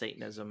portrayal of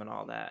Satanism and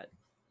all that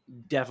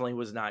definitely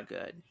was not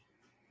good.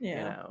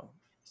 Yeah.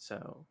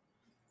 So,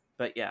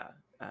 but yeah,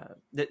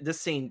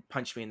 this scene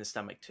punched me in the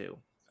stomach too.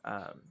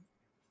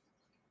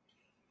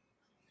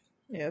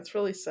 Yeah, it's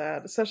really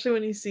sad, especially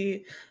when you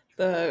see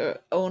the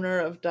owner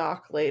of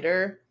Doc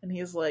later, and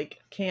he's like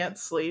can't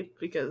sleep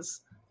because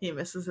he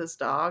misses his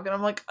dog, and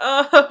I'm like,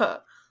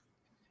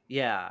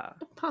 yeah,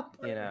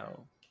 Papa.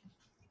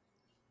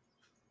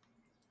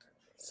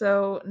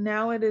 So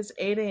now it is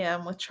 8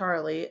 a.m. with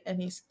Charlie, and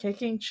he's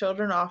kicking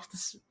children off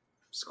the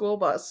school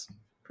bus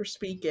for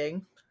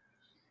speaking.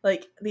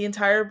 Like the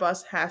entire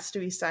bus has to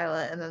be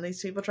silent, and then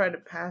these people tried to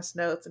pass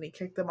notes, and he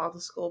kicked them off the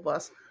school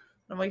bus.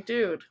 And I'm like,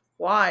 dude,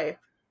 why?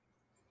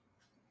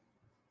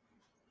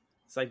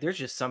 It's like there's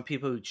just some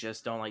people who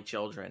just don't like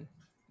children,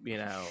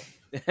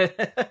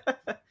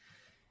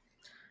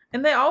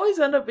 And they always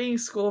end up being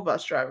school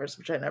bus drivers,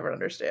 which I never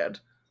understand.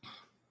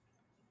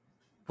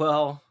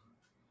 Well,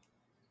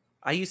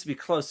 I used to be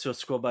close to a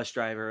school bus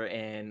driver,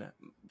 and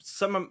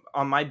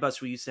on my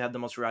bus we used to have the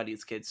most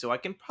rowdiest kids, so I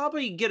can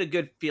probably get a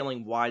good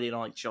feeling why they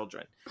don't like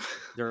children.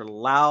 They're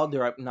loud,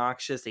 they're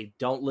obnoxious, they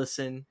don't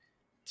listen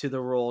to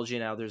the rules.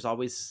 There's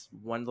always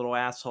one little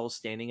asshole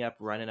standing up,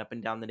 running up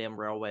and down the damn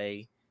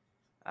railway.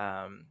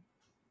 Kind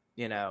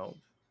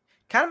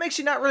of makes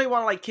you not really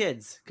want to like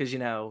kids because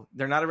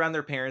they're not around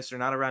their parents, they're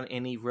not around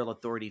any real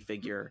authority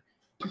figure,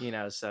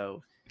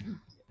 so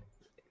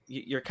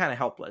you're kind of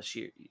helpless.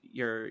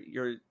 You're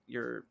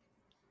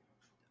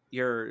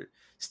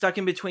stuck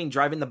in between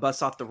driving the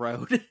bus off the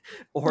road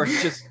or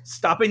just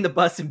stopping the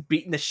bus and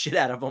beating the shit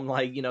out of them.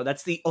 Like,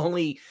 that's the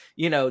only,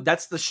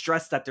 that's the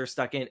stress that they're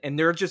stuck in. And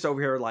they're just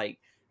over here like,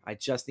 I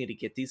just need to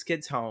get these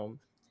kids home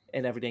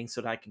and everything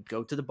so that I can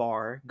go to the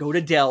bar, go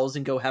to Dell's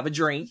and go have a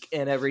drink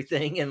and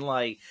everything. And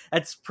like,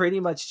 that's pretty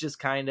much just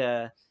kind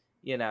of,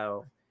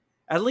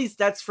 at least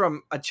that's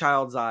from a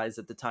child's eyes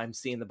at the time,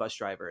 seeing the bus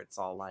driver. It's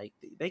all like,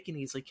 they can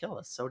easily kill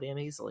us so damn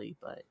easily,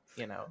 but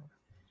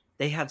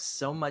they have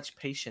so much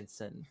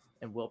patience and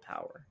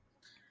willpower.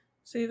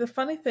 See, the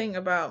funny thing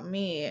about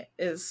me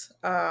is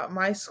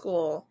my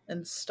school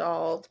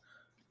installed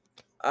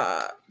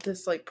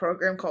this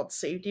program called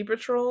safety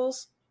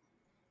patrols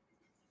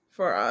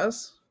for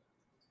us.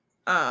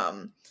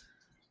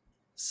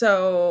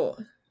 So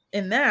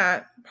in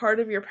that, part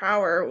of your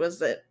power was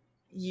that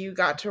you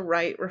got to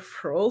write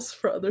referrals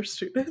for other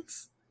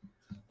students.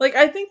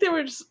 I think they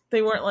weren't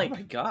oh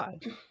my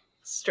god,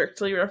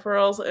 strictly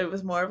referrals. It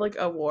was more of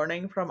a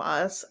warning from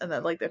us, and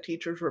then the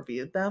teachers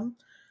reviewed them.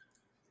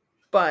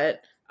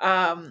 But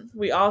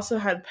we also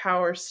had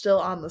power still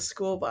on the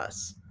school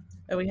bus,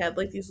 and we had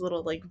these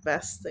little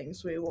vest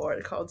things we wore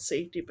called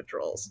safety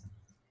patrols.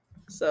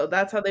 So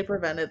that's how they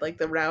prevented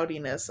the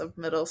rowdiness of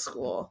middle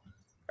school,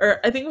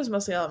 or I think it was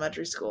mostly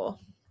elementary school,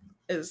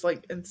 is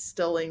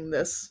instilling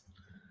this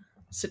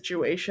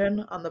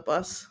situation on the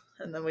bus,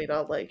 and then we'd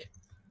all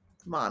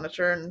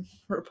monitor and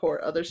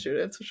report other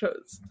students, which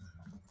was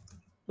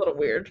a little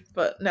weird,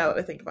 but now that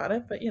I think about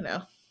it, but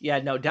yeah,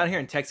 no, down here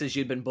in Texas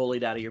you'd been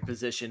bullied out of your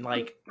position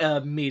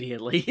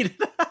immediately.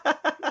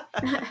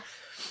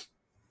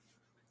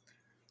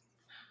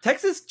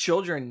 Texas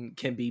children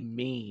can be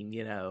mean.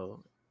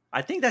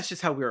 I think that's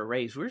just how we were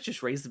raised. We were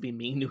just raised to be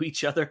mean to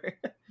each other.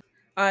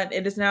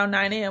 It is now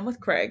 9 a.m.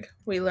 with Craig.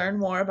 We learn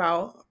more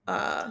about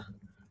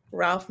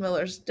Ralph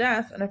Miller's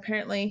death, and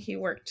apparently he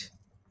worked...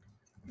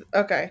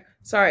 Okay,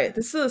 sorry.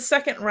 This is the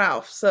second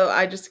Ralph, so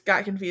I just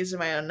got confused in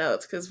my own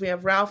notes, because we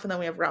have Ralph and then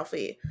we have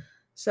Ralphie.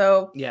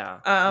 So,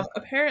 yeah.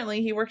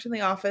 Apparently he worked in the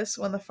office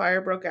when the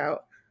fire broke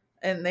out,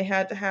 and they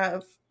had to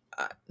have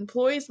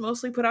employees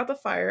mostly put out the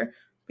fire,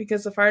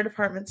 because the fire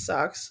department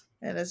sucks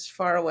and is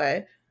far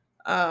away.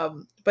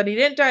 But he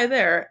didn't die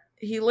there.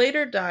 He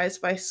later dies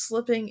by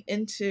slipping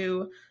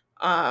into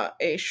a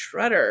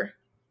shredder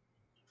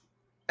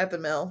at the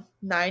mill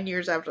 9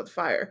 years after the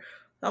fire.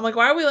 I'm like,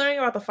 why are we learning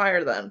about the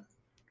fire then?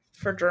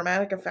 For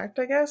dramatic effect,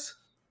 I guess?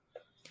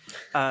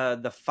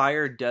 The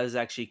fire does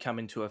actually come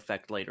into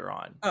effect later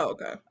on. Oh,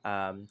 okay.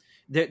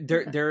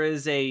 There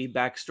is a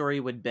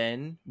backstory with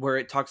Ben where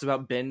it talks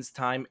about Ben's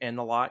time in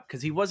the lot,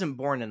 because he wasn't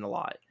born in the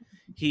lot.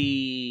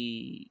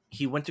 He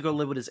went to go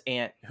live with his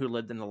aunt who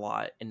lived in the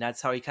lot, and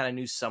that's how he kind of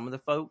knew some of the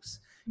folks.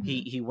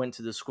 Mm-hmm. He went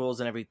to the schools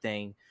and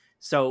everything.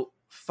 So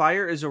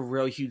fire is a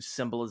real huge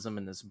symbolism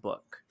in this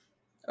book.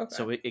 Okay.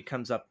 So it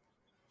comes up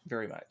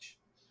very much.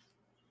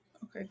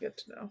 Okay, good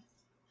to know.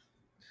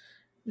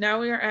 Now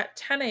we are at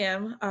 10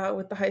 a.m.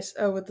 With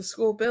the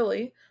school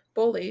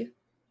bully,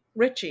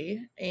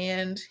 Richie,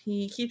 and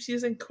he keeps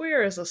using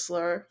queer as a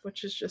slur,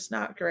 which is just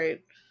not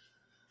great.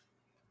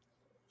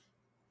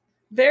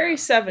 Very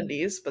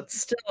 70s, but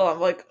still, I'm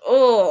like,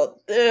 oh,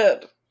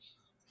 dude.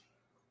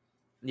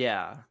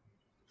 Yeah.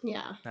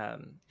 Yeah.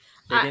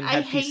 They didn't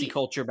have PC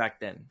culture back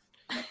then.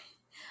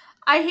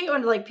 I hate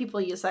when like people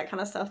use that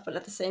kind of stuff, but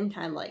at the same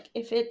time, like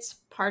if it's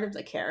part of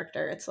the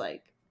character, it's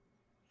like,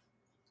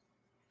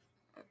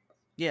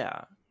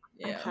 yeah,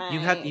 okay.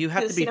 You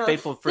have to be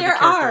faithful for the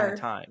character and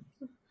the time.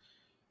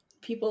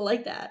 People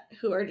like that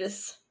who are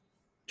just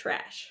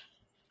trash.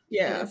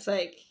 Yeah, and it's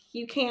like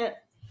you can't.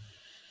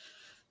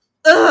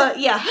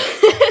 Yeah.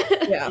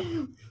 Yeah.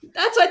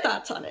 That's my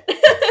thoughts on it.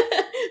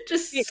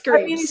 Just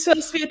screams. I mean, he's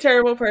supposed to be a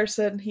terrible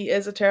person. He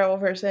is a terrible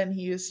person.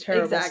 He used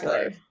terrible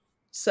slurs.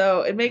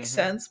 So it makes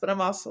sense, but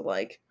I'm also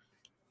like,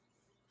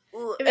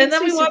 it makes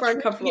me super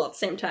uncomfortable at the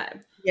same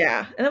time.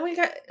 Yeah, and then we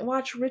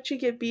watch Richie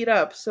get beat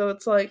up. So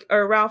it's like,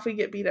 or Ralphie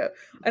get beat up.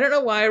 I don't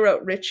know why I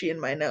wrote Richie in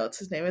my notes.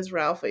 His name is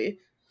Ralphie,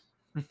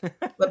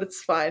 but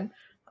it's fine.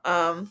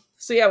 So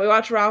yeah, we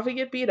watch Ralphie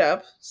get beat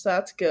up. So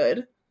that's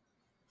good.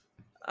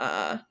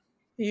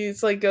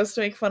 He's like goes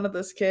to make fun of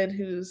this kid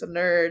who's a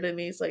nerd, and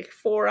he's like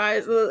 4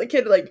 eyes. The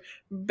kid like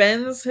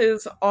bends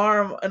his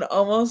arm and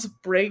almost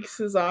breaks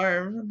his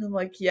arm, and I'm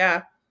like,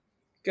 yeah,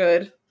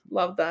 good,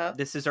 love that.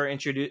 This is our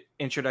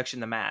introduction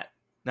to Matt.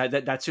 Now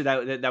that's who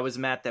that was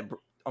Matt that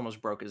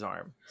almost broke his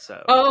arm.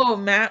 So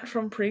Matt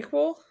from the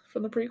prequel.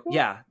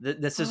 Yeah,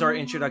 this is our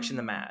introduction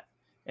to Matt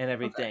and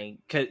everything,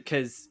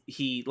 because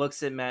he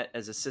looks at Matt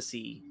as a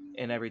sissy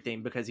and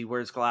everything because he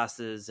wears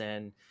glasses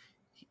and.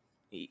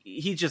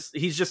 He's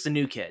just a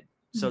new kid,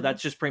 so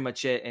that's just pretty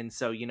much it. And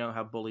so you know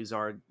how bullies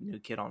are, new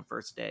kid on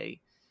first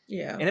day,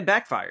 yeah, and it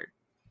backfired,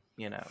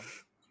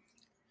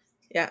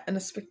 yeah, in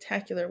a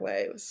spectacular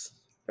way. It was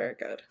very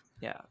good.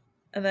 Yeah.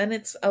 And then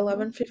it's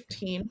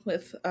 11:15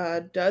 with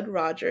Dud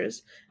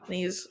Rogers, and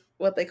he's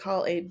what they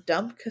call a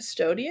dump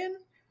custodian,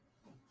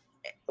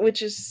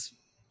 which is,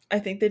 I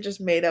think they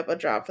just made up a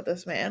job for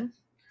this man.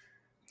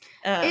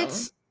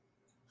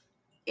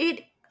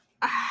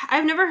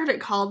 I've never heard it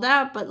called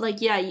that, but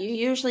like, yeah, you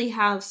usually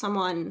have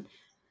someone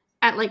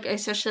at like,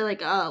 especially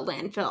like a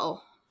landfill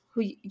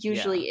who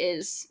usually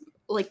is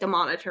like the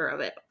monitor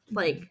of it.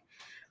 Like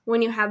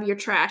when you have your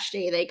trash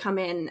day, they come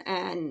in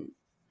and,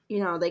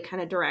 they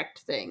kind of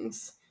direct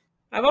things.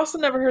 I've also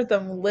never heard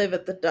them live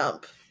at the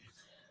dump,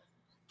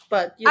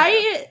 but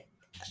I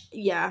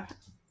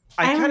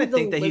kind of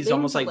think that he's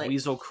almost like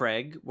Weasel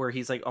Craig, where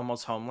he's like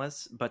almost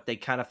homeless, but they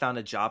kind of found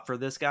a job for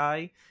this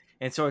guy.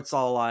 And so it's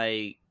all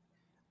like,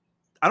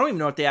 I don't even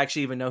know if they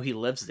actually even know he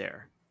lives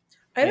there.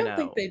 I don't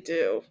think they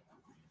do.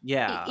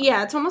 Yeah.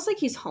 Yeah, it's almost like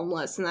he's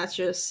homeless, and that's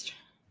just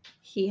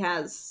he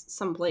has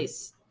some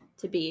place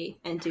to be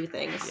and do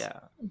things. Yeah.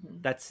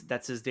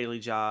 That's his daily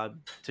job,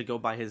 to go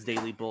buy his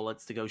daily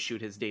bullets, to go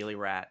shoot his daily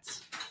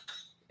rats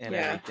and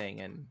everything.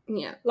 And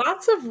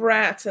lots of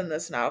rats in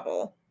this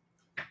novel.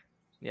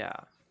 Yeah.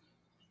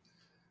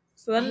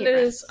 So then it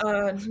is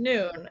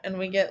noon, and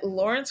we get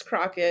Lawrence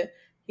Crockett.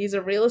 He's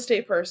a real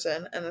estate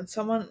person, and then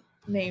someone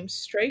named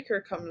Straker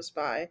comes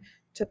by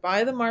to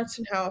buy the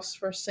Marston house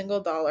for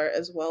 $1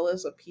 as well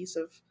as a piece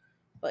of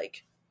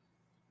like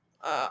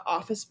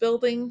office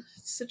building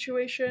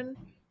situation,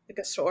 like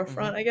a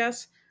storefront, I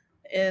guess,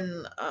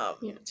 in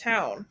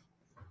town,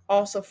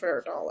 also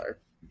for $1.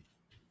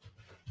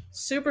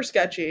 Super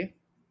sketchy.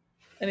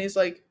 And he's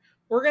like,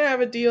 we're gonna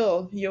have a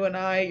deal, you and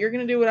I. You're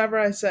gonna do whatever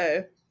I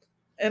say.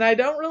 And I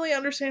don't really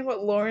understand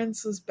what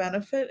Lawrence's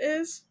benefit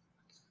is,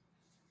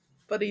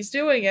 but he's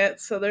doing it,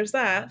 so there's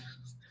that.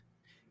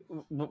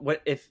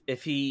 What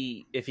if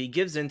he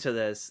gives into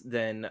this,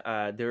 then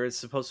there is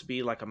supposed to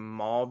be like a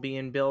mall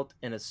being built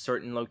in a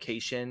certain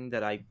location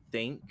that I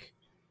think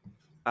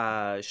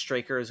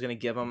Straker is going to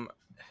give him.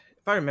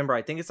 If I remember,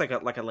 I think it's like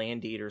a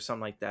land deed or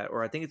something like that,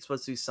 or I think it's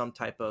supposed to be some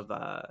type of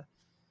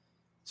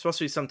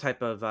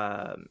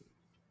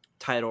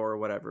title or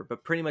whatever.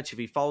 But pretty much, if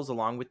he follows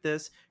along with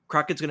this,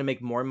 Crockett's going to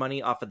make more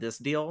money off of this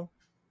deal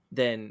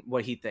than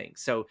what he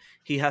thinks. So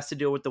he has to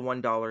deal with the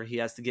 $1. He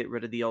has to get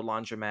rid of the old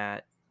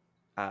laundromat.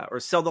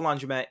 Or sell the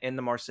laundromat in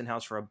the Marston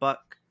house for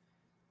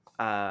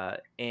 $1.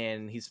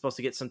 And he's supposed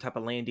to get some type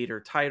of land deed or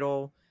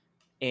title.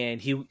 And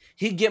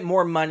he'd get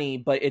more money,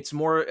 but it's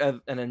more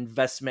of an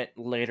investment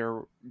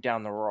later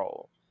down the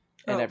road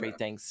and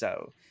everything.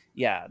 So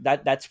yeah,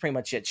 that's pretty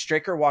much it.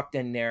 Straker walked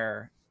in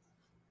there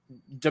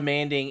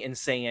demanding and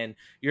saying,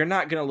 you're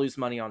not going to lose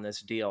money on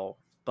this deal,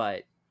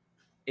 but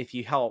if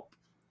you help,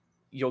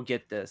 you'll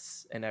get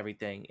this and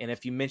everything. And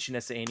if you mention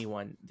this to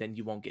anyone, then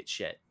you won't get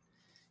shit.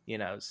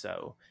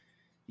 So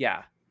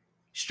yeah,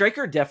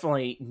 Straker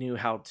definitely knew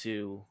how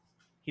to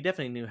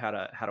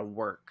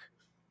work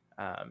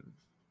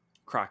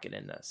Crockett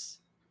in this.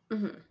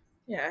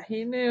 Yeah,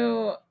 he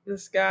knew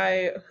this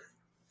guy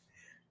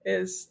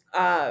is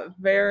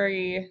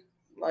very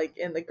like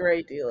in the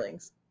gray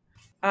dealings.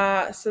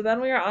 So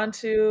then we are on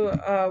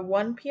to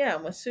 1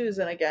 p.m. with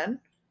Susan again.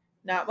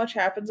 Not much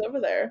happens over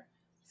there.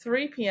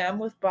 3 p.m.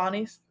 with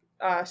Bonnie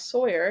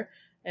Sawyer,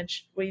 and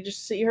we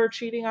just see her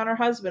cheating on her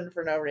husband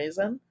for no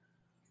reason.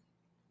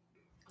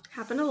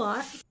 Happened a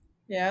lot.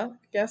 Yeah,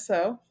 guess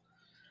so.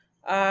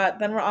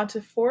 Then we're on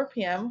to 4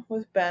 p.m.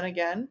 with Ben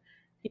again.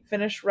 He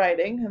finished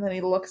writing, and then he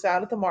looks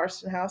out at the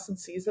Marston house and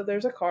sees that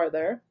there's a car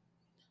there.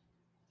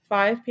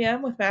 5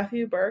 p.m. with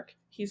Matthew Burke.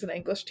 He's an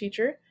English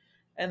teacher.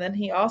 And then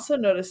he also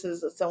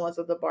notices that someone's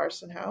at the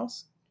Marston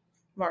house.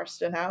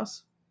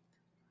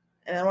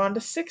 And then we're on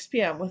to 6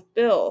 p.m. with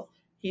Bill.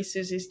 He's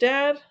Susie's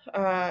dad,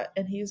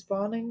 and he's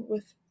bonding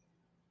with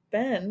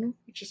Ben,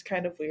 which is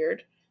kind of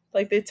weird.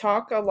 Like, they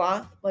talk a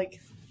lot, like,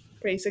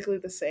 basically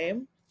the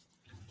same.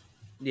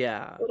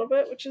 Yeah. A little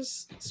bit, which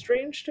is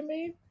strange to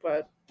me,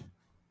 but...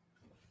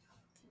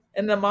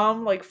 And the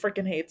mom, like,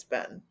 freaking hates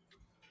Ben.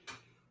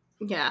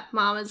 Yeah,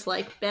 mom is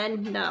like,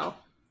 Ben, no.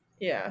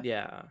 Yeah.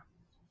 Yeah.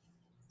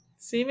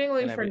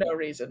 Seemingly for no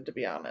reason, to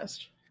be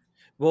honest.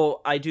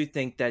 Well, I do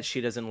think that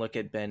she doesn't look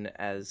at Ben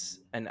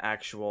as an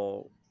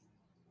actual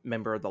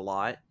member of the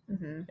lot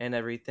and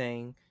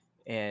everything.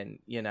 And,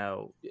 you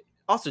know,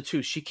 also,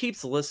 too, she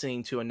keeps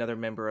listening to another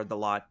member of the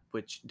lot,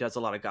 which does a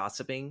lot of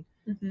gossiping.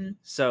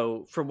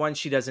 So, for one,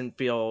 she doesn't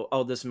feel,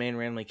 oh, this man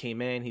randomly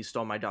came in, he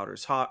stole my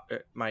daughter's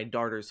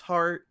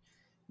heart.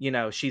 You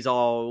know, she's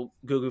all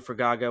goo for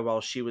gaga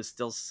while she was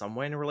still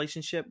somewhat in a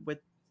relationship with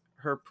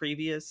her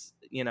previous,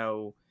 you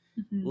know,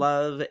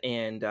 love.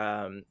 And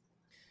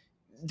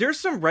there's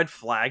some red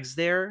flags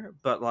there,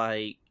 but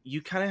like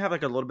you kind of have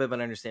like a little bit of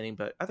an understanding.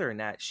 But other than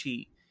that,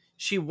 she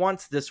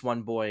wants this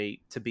one boy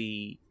to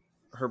be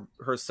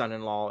her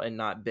son-in-law and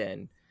not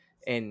Ben.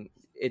 And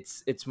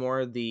it's more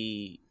of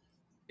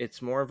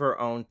her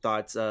own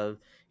thoughts of,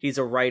 he's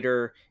a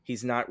writer,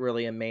 he's not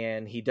really a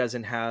man, he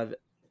doesn't have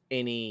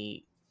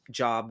any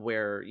job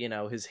where, you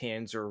know, his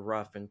hands are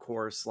rough and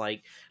coarse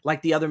like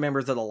the other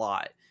members of the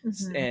lot.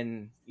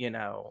 And, you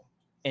know,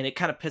 and it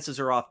kind of pisses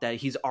her off that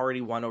he's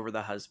already won over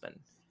the husband,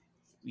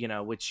 you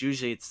know, which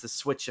usually it's the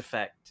switch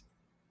effect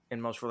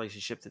in most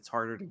relationships. It's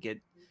harder to get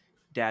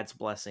dad's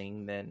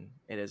blessing than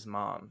it is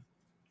mom.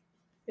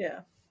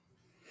 Yeah,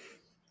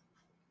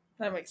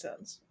 that makes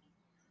sense.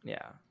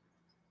 Yeah.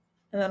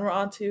 And then we're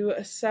on to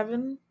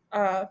 7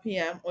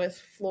 p.m.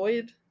 with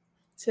Floyd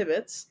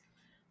Tibbetts.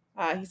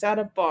 He's at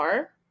a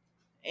bar,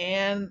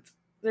 and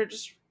they're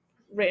just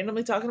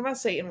randomly talking about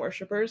Satan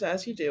worshippers,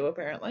 as you do,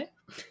 apparently.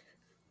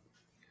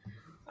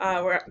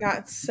 We're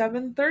got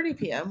 7:30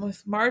 p.m.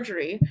 with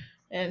Marjorie,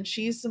 and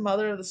she's the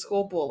mother of the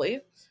school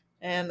bully,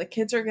 and the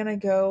kids are gonna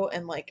go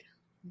and like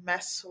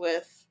mess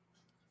with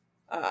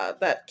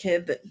that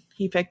kid that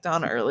he picked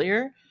on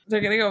earlier.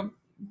 They're gonna go,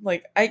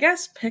 like, I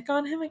guess pick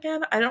on him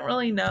again. I don't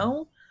really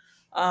know,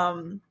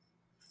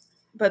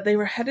 but they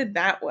were headed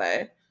that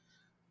way,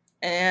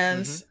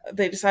 and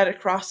they decided to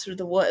cross through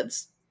the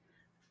woods.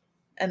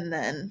 And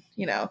then,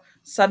 you know,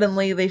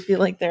 suddenly they feel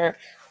like they're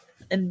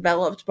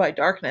enveloped by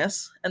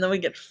darkness, and then we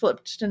get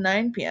flipped to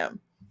 9 p.m.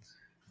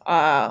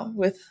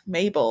 With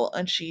Mabel,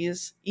 and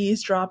she's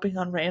eavesdropping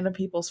on random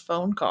people's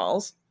phone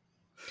calls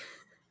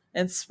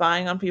and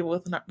spying on people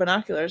with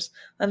binoculars.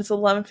 Then it's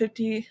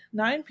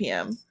 11:59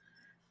 p.m.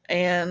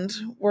 and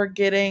we're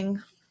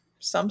getting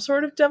some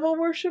sort of devil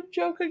worship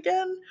joke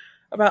again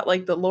about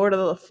like the Lord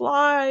of the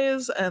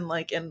Flies and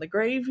like in the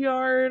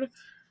graveyard,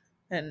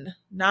 and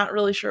not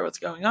really sure what's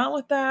going on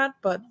with that,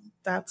 but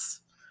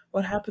that's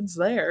what happens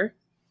there.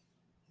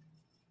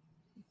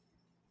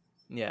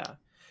 Yeah.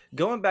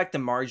 Going back to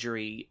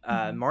Marjorie,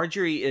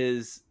 Marjorie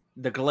is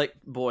the Glick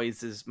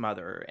boys'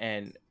 mother,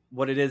 and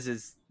what it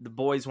is the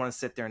boys want to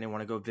sit there and they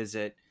want to go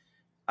visit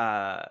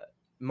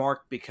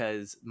Mark,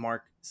 because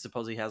Mark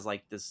supposedly has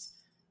like this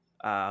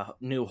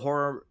new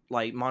horror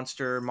like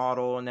monster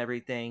model and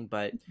everything,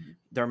 but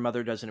their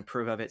mother doesn't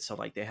approve of it, so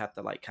like they have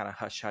to like kind of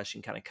hush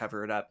and kind of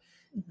cover it up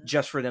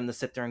just for them to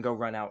sit there and go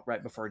run out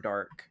right before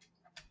dark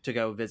to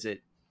go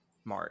visit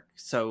Mark.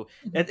 So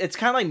it's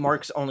kind of like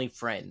Mark's only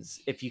friends,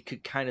 if you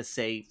could kind of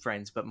say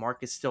friends, but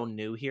Mark is still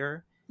new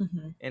here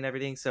and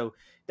everything. So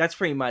that's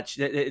pretty much,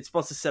 it's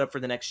supposed to set up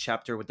for the next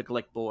chapter with the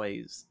Glick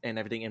boys and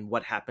everything, and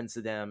what happens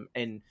to them,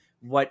 and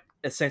what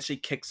essentially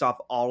kicks off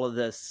all of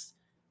this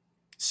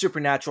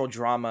supernatural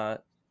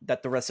drama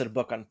that the rest of the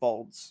book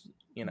unfolds,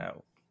 you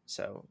know.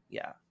 So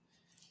yeah.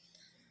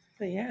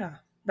 But yeah,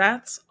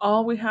 that's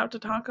all we have to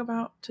talk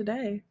about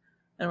today.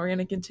 And we're going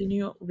to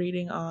continue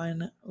reading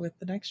on with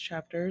the next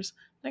chapters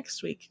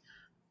next week.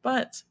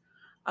 But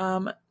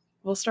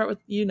we'll start with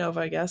you, Nova,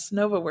 I guess.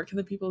 Nova, where can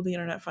the people of the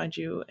internet find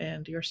you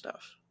and your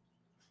stuff?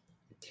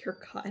 Dear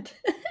God.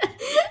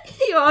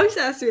 You always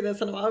ask me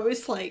this, and I'm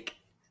always like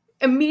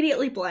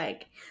immediately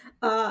blank.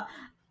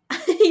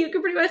 You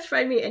can pretty much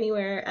find me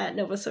anywhere at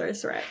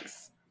Novosaurus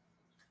Rex.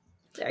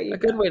 There you go. A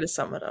good way to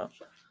sum it up.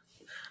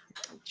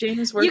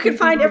 James, where you can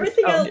find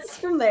everything else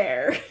from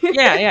there.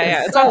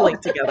 Yeah. It's all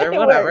linked together.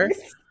 Whatever.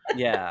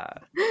 Yeah.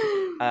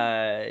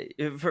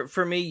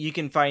 For me, you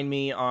can find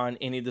me on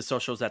any of the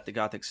socials at The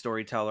Gothic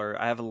Storyteller.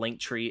 I have a link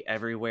tree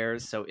everywhere,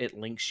 so it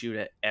links you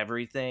to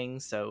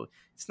everything. So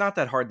it's not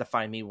that hard to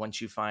find me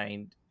once you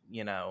find,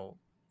 you know,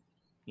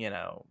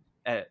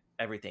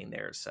 everything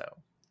there. So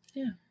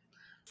yeah.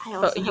 I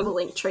also have a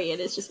link tree,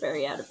 and it's just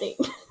very out of date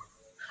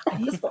at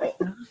this point.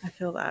 I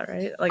feel that,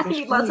 right? Like I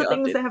need lots of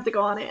things that have to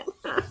go on it.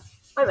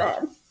 My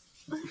bad.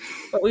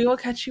 But we will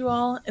catch you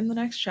all in the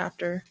next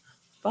chapter.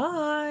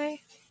 Bye.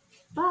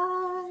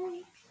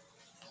 Bye.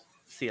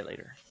 see you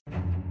later.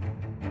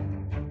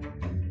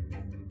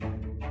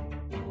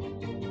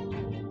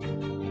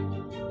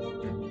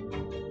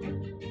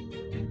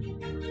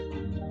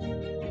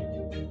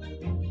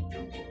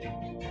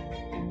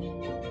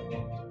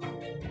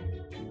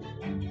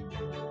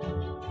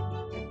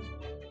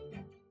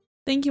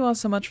 Thank you all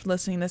so much for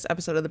listening to this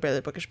episode of the Barely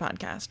Bookish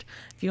podcast.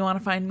 If you want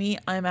to find me,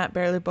 I'm at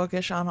Barely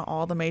Bookish on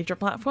all the major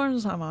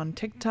platforms. I'm on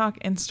TikTok,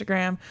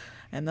 Instagram,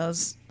 and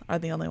those are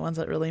the only ones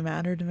that really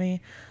matter to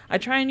me. I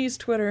try and use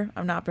Twitter.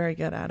 I'm not very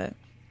good at it.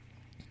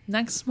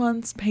 Next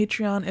month's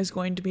Patreon is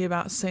going to be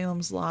about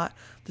Salem's Lot,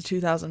 the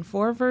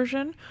 2004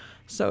 version.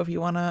 So if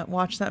you want to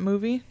watch that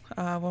movie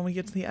when we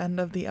get to the end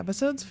of the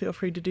episodes, feel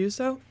free to do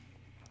so.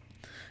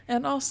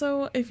 And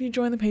also, if you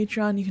join the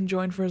Patreon, you can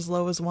join for as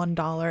low as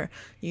 $1.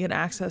 You get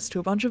access to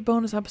a bunch of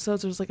bonus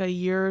episodes. There's like a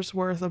year's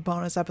worth of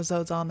bonus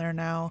episodes on there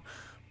now.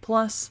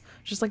 Plus,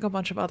 just like a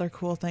bunch of other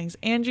cool things.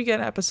 And you get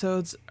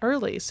episodes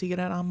early, so you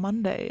get it on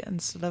Monday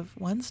instead of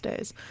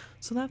Wednesdays.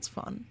 So that's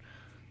fun.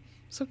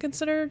 So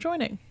consider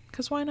joining,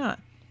 because why not?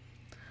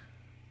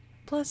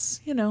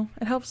 Plus, you know,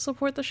 it helps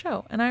support the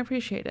show, and I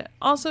appreciate it.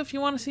 Also, if you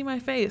want to see my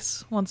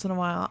face once in a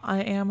while,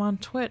 I am on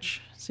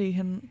Twitch, so you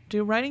can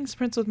do writing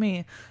sprints with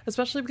me,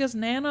 especially because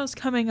Nano's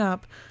coming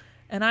up,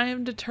 and I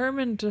am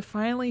determined to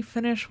finally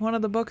finish one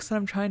of the books that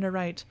I'm trying to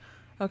write.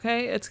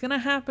 Okay? It's gonna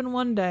happen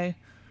one day,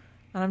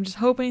 and I'm just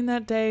hoping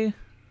that day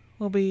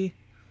will be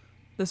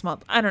this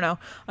month. I don't know.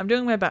 I'm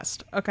doing my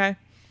best, okay?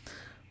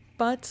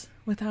 But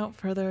without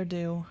further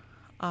ado,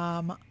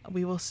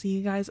 we will see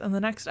you guys in the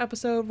next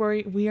episode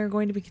where we are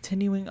going to be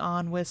continuing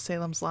on with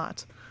Salem's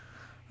Lot.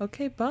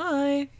 Okay, bye!